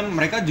 maksud gue kan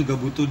mereka juga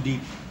butuh di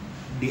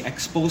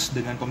expose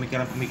dengan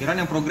pemikiran-pemikiran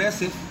yang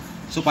progresif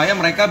supaya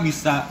mereka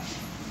bisa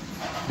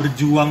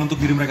berjuang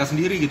untuk diri mereka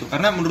sendiri gitu.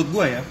 Karena menurut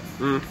gue ya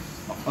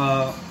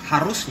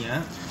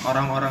harusnya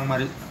orang-orang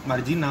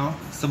marginal,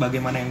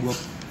 sebagaimana yang gue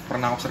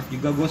pernah observe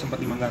juga, gue sempat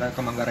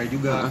ke Manggarai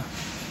juga,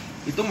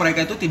 itu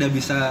mereka itu tidak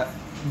bisa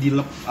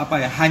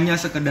hanya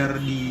sekedar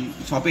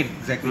disuapin,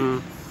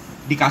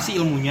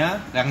 dikasih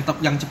ilmunya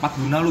yang cepat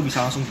guna, lu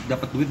bisa langsung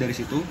dapat duit dari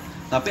situ.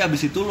 Tapi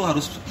abis itu lu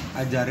harus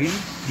ajarin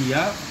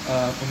dia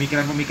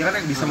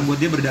pemikiran-pemikiran yang bisa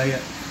membuat dia berdaya,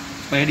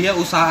 supaya dia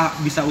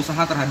bisa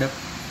usaha terhadap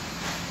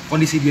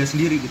kondisi dia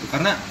sendiri gitu.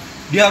 Karena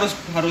dia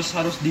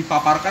harus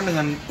dipaparkan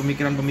dengan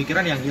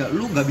pemikiran-pemikiran yang ya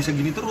lu nggak bisa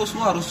gini terus,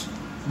 lu harus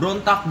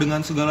berontak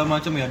dengan segala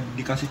macam ya,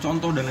 dikasih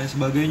contoh dan lain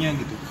sebagainya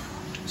gitu,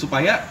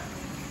 supaya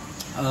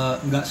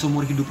nggak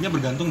seumur hidupnya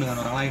bergantung dengan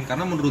orang lain.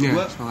 Karena menurut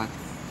gue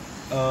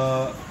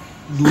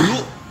dulu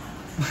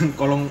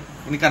kalau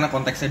ini karena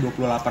konteksnya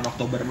 28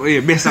 Oktober.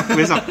 Besok.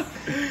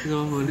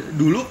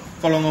 Dulu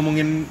kalau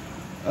ngomongin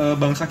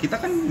bangsa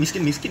kita kan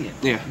miskin-miskin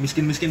ya.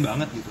 Miskin-miskin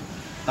banget gitu.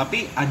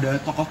 Tapi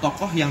ada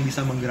tokoh-tokoh yang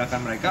bisa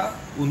menggerakkan mereka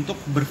untuk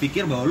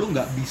berpikir bahwa lu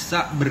nggak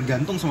bisa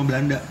bergantung sama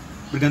Belanda,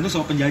 bergantung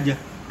sama penjajah.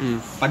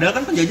 Padahal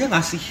kan penjajah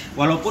ngasih,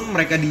 walaupun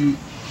mereka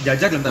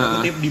dijajah dalam tanda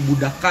kutip,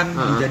 dibudakkan,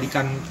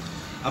 dijadikan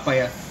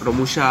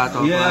Romusha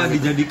atau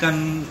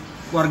dijadikan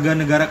warga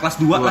negara kelas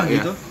 2 lah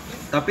gitu.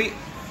 Tapi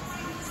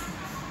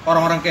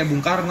orang-orang kayak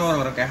Bung Karno,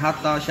 orang-orang kayak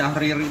Hatta,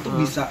 Syahrir itu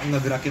bisa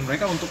ngegerakin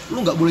mereka untuk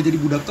lu nggak boleh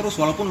jadi budak terus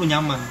walaupun lu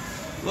nyaman.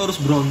 Lu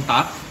harus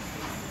berontak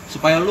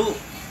supaya lu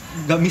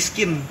gak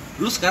miskin.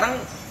 Lu sekarang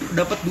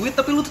dapat duit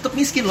tapi lu tetap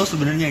miskin lo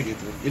sebenarnya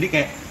gitu. Jadi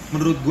kayak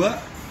menurut gua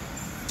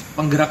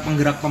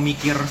penggerak-penggerak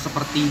pemikir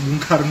seperti Bung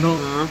Karno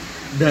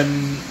dan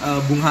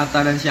Bung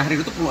Hatta dan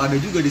Syahrir itu perlu ada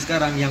juga di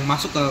sekarang, yang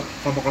masuk ke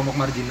kelompok-kelompok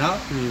marginal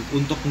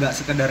untuk nggak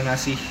sekedar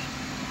ngasih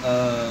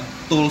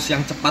tools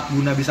yang cepat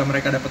guna bisa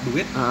mereka dapat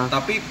duit,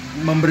 tapi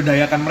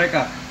memberdayakan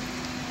mereka.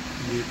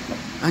 gitu.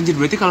 Anjir,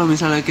 berarti kalau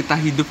misalnya kita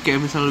hidup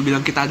kayak misalnya lu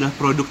bilang kita adalah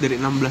produk dari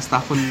 16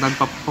 tahun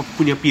tanpa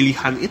punya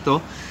pilihan itu,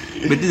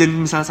 berarti dan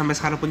misalnya sampai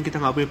sekarang pun kita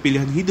nggak punya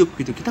pilihan hidup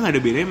gitu, kita nggak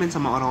ada bedanya men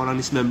sama orang-orang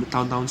di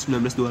tahun-tahun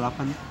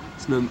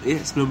 1928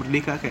 sebelum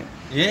merdeka kayak.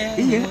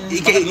 Iya.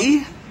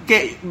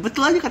 Kayak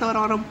betul aja kata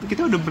orang-orang,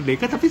 kita udah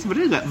merdeka tapi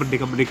sebenarnya nggak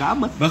merdeka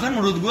amat. Bahkan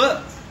menurut gue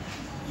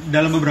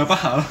dalam beberapa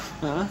hal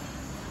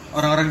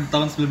orang-orang di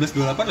tahun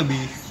 1928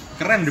 lebih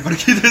keren daripada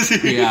kita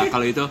sih. Iya,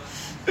 kalau itu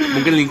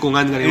mungkin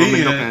lingkungan kali yang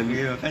membentuk kan.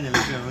 Iya, makanya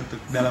lingkungan membentuk.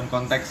 Dalam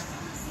konteks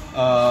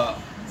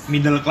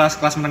middle class,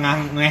 kelas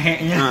menengah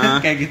ngeheknya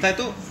kayak kita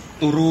itu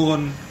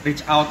turun,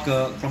 reach out ke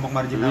kelompok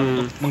marginal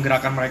untuk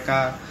menggerakkan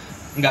mereka.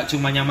 Nggak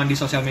cuma nyaman di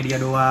sosial media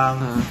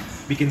doang,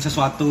 bikin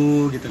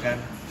sesuatu gitu kan.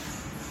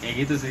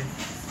 Kayak gitu sih.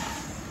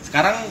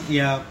 Sekarang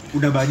ya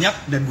udah banyak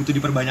dan butuh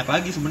diperbanyak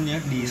lagi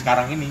sebenarnya di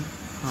sekarang ini.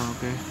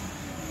 Oke.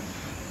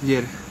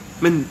 Jir,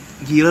 men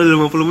gila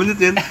udah 50 menit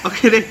kan.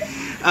 Oke deh.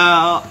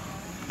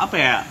 Apa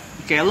ya?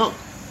 Kayak lo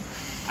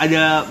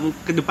ada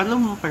ke depan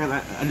lo pengen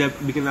ada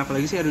bikin apa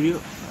lagi sih? Ada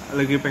juga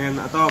lagi pengen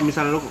atau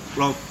misalnya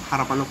lo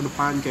harapan lo ke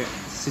depan kayak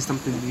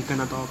sistem pendidikan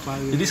atau apa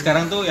gitu. Jadi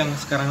sekarang tuh yang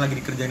sekarang lagi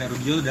dikerjain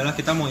Arudio adalah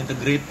kita mau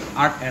integrate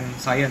art and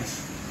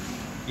science.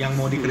 Yang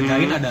mau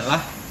dikerjain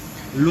adalah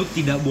lu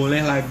tidak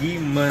boleh lagi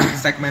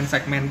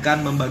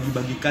mensegmen-segmenkan,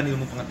 membagi-bagikan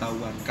ilmu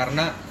pengetahuan.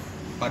 Karena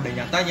pada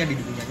nyatanya di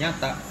dunia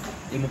nyata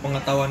ilmu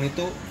pengetahuan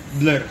itu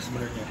blur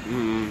sebenarnya.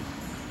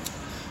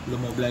 Lu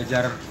mau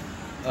belajar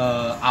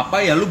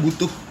apa ya, lu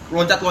butuh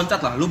loncat-loncat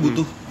lah, lu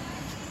butuh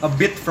a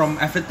bit from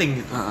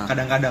everything gitu.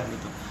 Kadang-kadang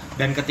gitu.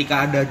 Dan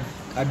ketika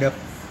ada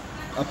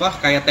apa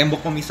kayak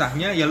tembok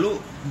pemisahnya, ya lu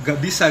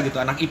gak bisa gitu.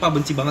 Anak IPA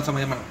benci banget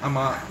sama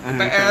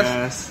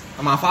IPS,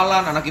 sama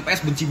hafalan. Anak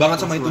IPS benci banget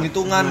sama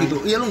hitung-hitungan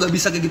gitu. Iya, lu gak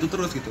bisa kayak gitu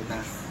terus gitu.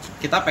 Nah,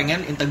 kita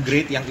pengen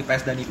integrate yang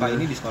IPS dan IPA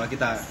ini di sekolah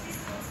kita.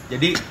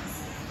 Jadi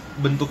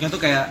bentuknya tuh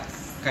kayak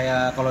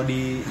kalau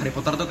di Harry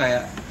Potter tuh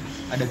kayak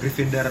ada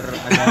Gryffindor,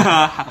 ada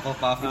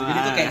Hufflepuff gitu. Jadi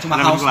tuh kayak cuma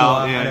house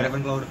doang, ada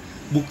Ravenclaw.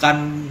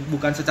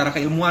 Bukan secara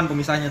keilmuan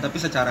pemisahnya, tapi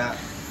secara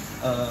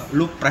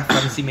lu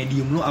preferensi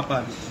medium lu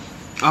apa gitu.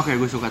 Oke,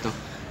 gue suka tuh.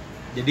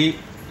 Jadi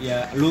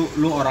ya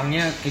lu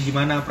orangnya kayak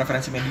gimana,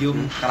 preferensi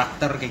medium,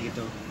 karakter kayak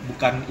gitu.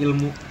 Bukan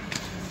ilmu.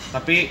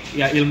 Tapi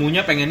ya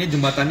ilmunya pengennya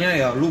jembatannya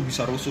ya lu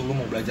bisa rusuh, lu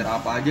mau belajar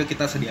apa aja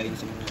kita sediain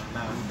semua.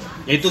 Nah,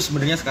 ya itu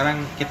sebenarnya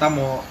sekarang kita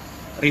mau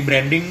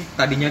rebranding.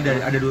 Tadinya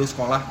ada dulu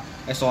sekolah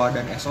SOA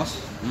dan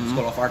ESOS,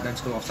 School of Art dan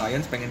School of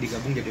Science, pengen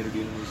digabung jadi di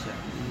Indonesia.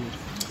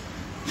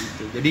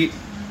 Gitu. Jadi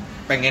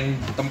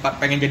pengen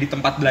jadi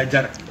tempat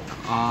belajar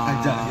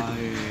aja gitu.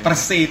 Per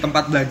se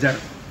tempat belajar.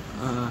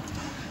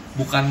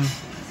 Bukan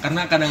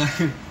karena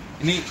kadang-kadang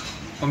ini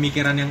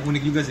pemikiran yang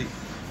unik juga sih.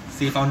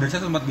 Si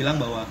foundersnya sempat bilang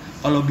bahwa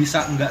kalau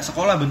bisa nggak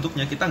sekolah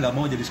bentuknya, kita nggak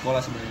mau jadi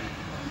sekolah sebenarnya.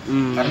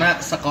 Karena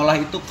sekolah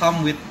itu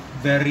come with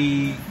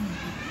very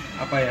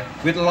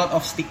with a lot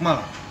of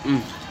stigma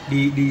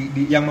di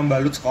yang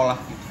membalut sekolah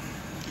gitu.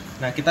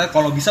 Nah, kita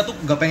kalau bisa tuh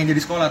nggak pengen jadi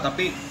sekolah,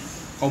 tapi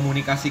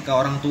komunikasi ke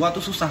orang tua tuh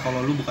susah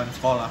kalau lu bukan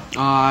sekolah.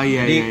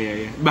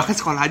 Iya. Bahkan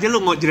sekolah aja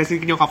lu mau jelasin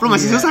ke nyokap lu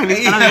masih susah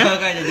nih sekarang ya.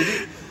 Makanya jadi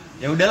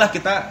ya udahlah,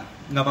 kita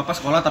nggak apa-apa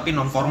sekolah tapi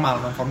non formal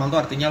tuh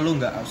artinya lu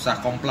nggak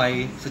usah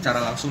comply secara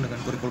langsung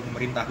dengan kurikulum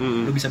pemerintah.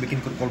 Lu bisa bikin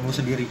kurikulum lu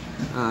sendiri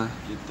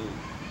gitu.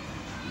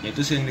 Ya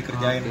itu sih yang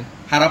dikerjain.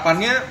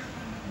 Harapannya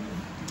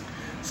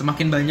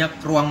semakin banyak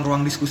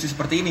ruang-ruang diskusi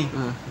seperti ini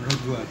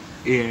menurut gua.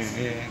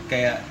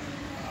 Kayak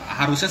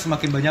harusnya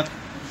semakin banyak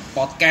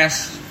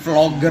podcast,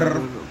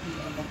 vlogger,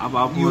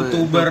 apapun,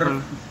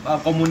 YouTuber,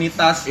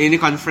 komunitas ini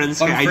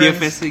conference kayak idea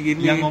fest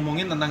gini yang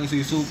ngomongin tentang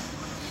isu-isu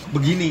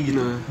begini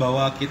gitu,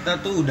 bahwa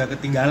kita tuh udah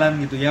ketinggalan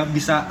gitu ya,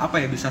 bisa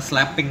bisa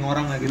slapping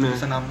orang lah gitu,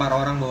 bisa nampar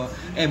orang bahwa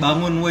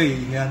bangun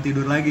woi, jangan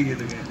tidur lagi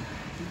gitu kan.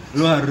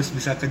 Lu harus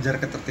bisa kejar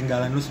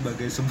ketertinggalan lu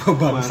sebagai sebuah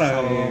bangsa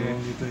kalau ngomong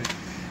gitu.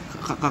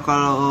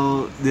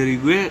 Kalau dari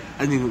gue,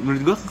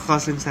 menurut gue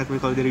closing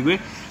statement kalau dari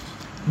gue,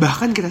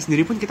 bahkan kita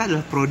sendiri pun kita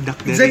adalah produk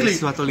dari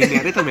suatu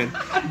linear itu men.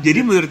 Jadi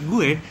menurut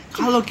gue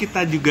kalau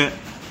kita juga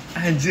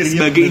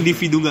sebagai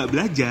individu nggak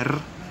belajar,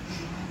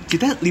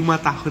 kita 5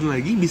 tahun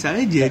lagi bisa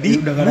aja jadi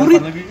murid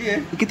lagi,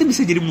 kita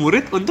bisa jadi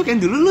murid untuk yang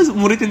dulu lu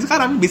muridin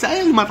sekarang. Bisa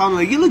aja 5 tahun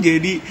lagi lu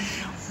jadi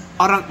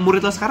orang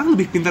murid lo sekarang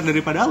lebih pintar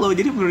daripada lo.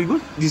 Jadi menurut gue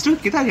justru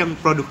kita yang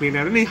produk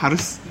linear ini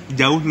harus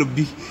jauh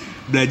lebih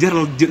belajar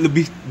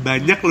lebih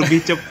banyak, lebih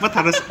cepat,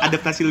 harus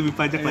adaptasi lebih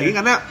banyak lagi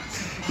karena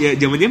ya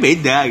zamannya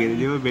beda gitu,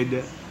 zamannya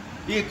beda.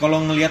 Iya, kalau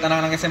ngelihat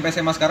anak-anak SMP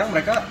SMA sekarang,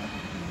 mereka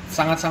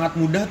sangat-sangat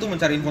mudah tuh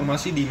mencari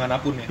informasi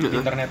dimanapun ya, di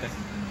internet ya.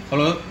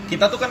 Kalau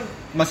kita tuh kan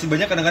masih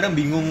banyak kadang-kadang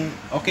bingung,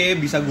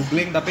 bisa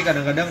googling, tapi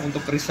kadang-kadang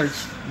untuk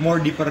research, more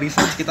deeper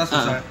research kita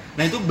susah.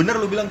 Nah itu bener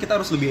lu bilang, kita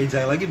harus lebih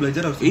agile lagi,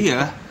 belajar harus lebih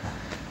cepat.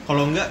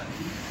 Kalau enggak,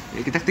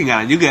 ya kita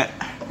ketinggalan juga.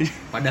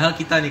 Padahal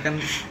kita nih kan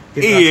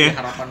generasi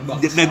harapan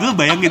bangsa. Dan lu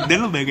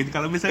bayangin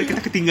kalau misalnya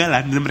kita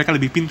ketinggalan dan mereka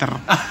lebih pintar,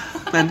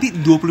 nanti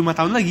 25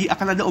 tahun lagi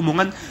akan ada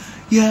omongan,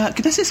 ya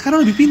kita sih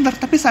sekarang lebih pintar,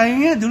 tapi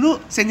sayangnya dulu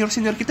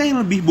senior-senior kita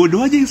yang lebih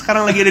bodoh aja yang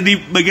sekarang lagi ada di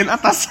bagian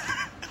atas.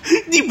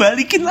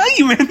 Dibalikin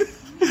lagi men.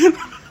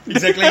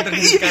 Exactly yang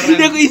terjadi sekarang.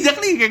 Iya,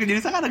 exactly kayak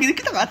terjadi sekarang. Jadi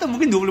kita nggak tahu,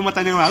 mungkin 25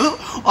 tahun yang lalu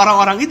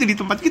orang-orang itu di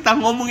tempat kita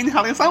ngomongin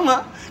hal yang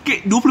sama.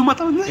 Kayak 25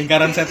 tahun lalu.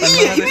 Lingkaran setan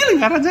Iya, banget. ini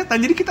lingkaran setan.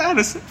 Jadi kita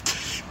harus,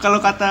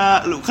 kalau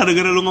kata lu,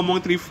 gara-gara lu ngomong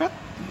trivet,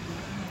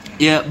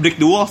 ya break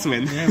the walls,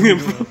 man.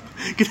 Yeah,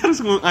 Kita harus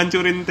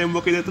ngancurin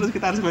tembok itu terus,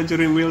 kita harus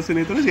ngancurin Wilson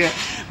itu terus ya,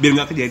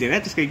 biar nggak kejadiannya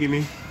terus kayak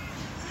gini.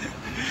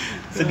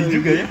 Sedih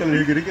juga ya kalau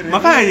dipikir-pikir.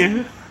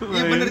 Makanya.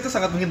 Iya benar, itu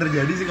sangat mungkin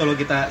terjadi sih kalau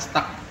kita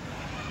stuck.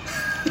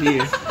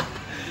 Iya.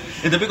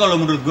 Ya tapi kalau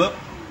menurut gue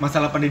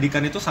masalah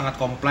pendidikan itu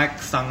sangat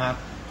kompleks, sangat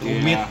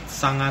rumit,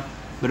 sangat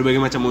berbagai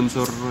macam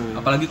unsur.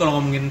 Apalagi kalau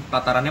ngomongin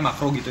tatarannya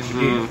makro gitu,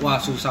 jadi wah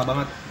susah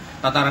banget.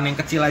 Tataran yang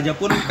kecil aja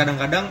pun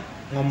kadang-kadang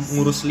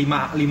ngurus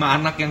 5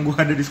 anak yang gue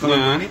ada di sekolah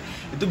gue ini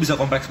itu bisa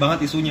kompleks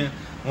banget isunya.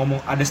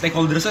 Ngomong ada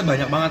stakeholdersnya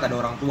banyak banget, ada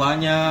orang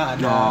tuanya,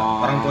 ada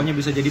orang tuanya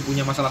bisa jadi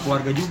punya masalah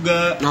keluarga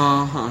juga,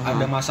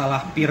 ada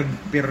masalah peer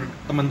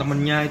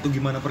teman-temannya itu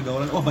gimana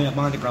pergaulan, banyak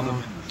banget nih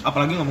problemnya.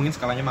 Apalagi ngomongin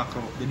skalanya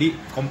makro, jadi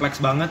kompleks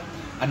banget,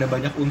 ada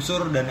banyak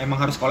unsur dan emang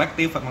harus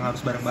kolektif, emang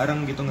harus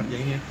bareng-bareng gitu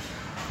ngerjainnya.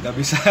 Gak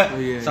bisa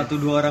 1-2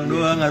 orang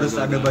doang, harus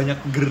ada banyak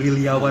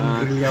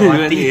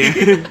gerilyawan-gerilyawati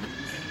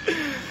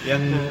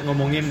yang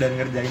ngomongin dan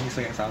ngerjain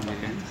isu yang sama.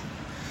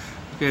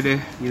 Oke deh,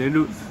 gila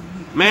dulu.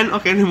 Men,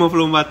 oke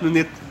 54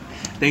 menit.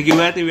 Thank you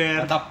banget nih,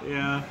 Ber. Mantap.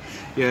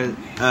 Ya,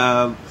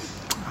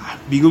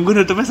 bingung gue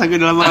nutupnya sampai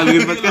udah lama kali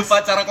bikin podcast.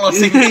 Lupa cara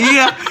closing.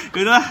 Iya.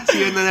 Yaudah,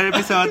 see you in another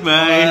episode.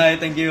 Bye. Bye,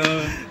 thank you.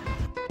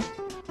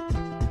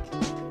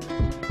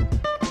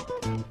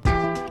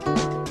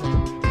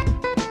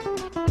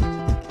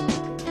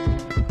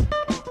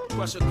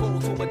 Crush a cold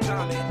for a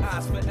diamond,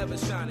 eyes forever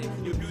shining.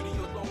 Your beauty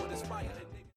on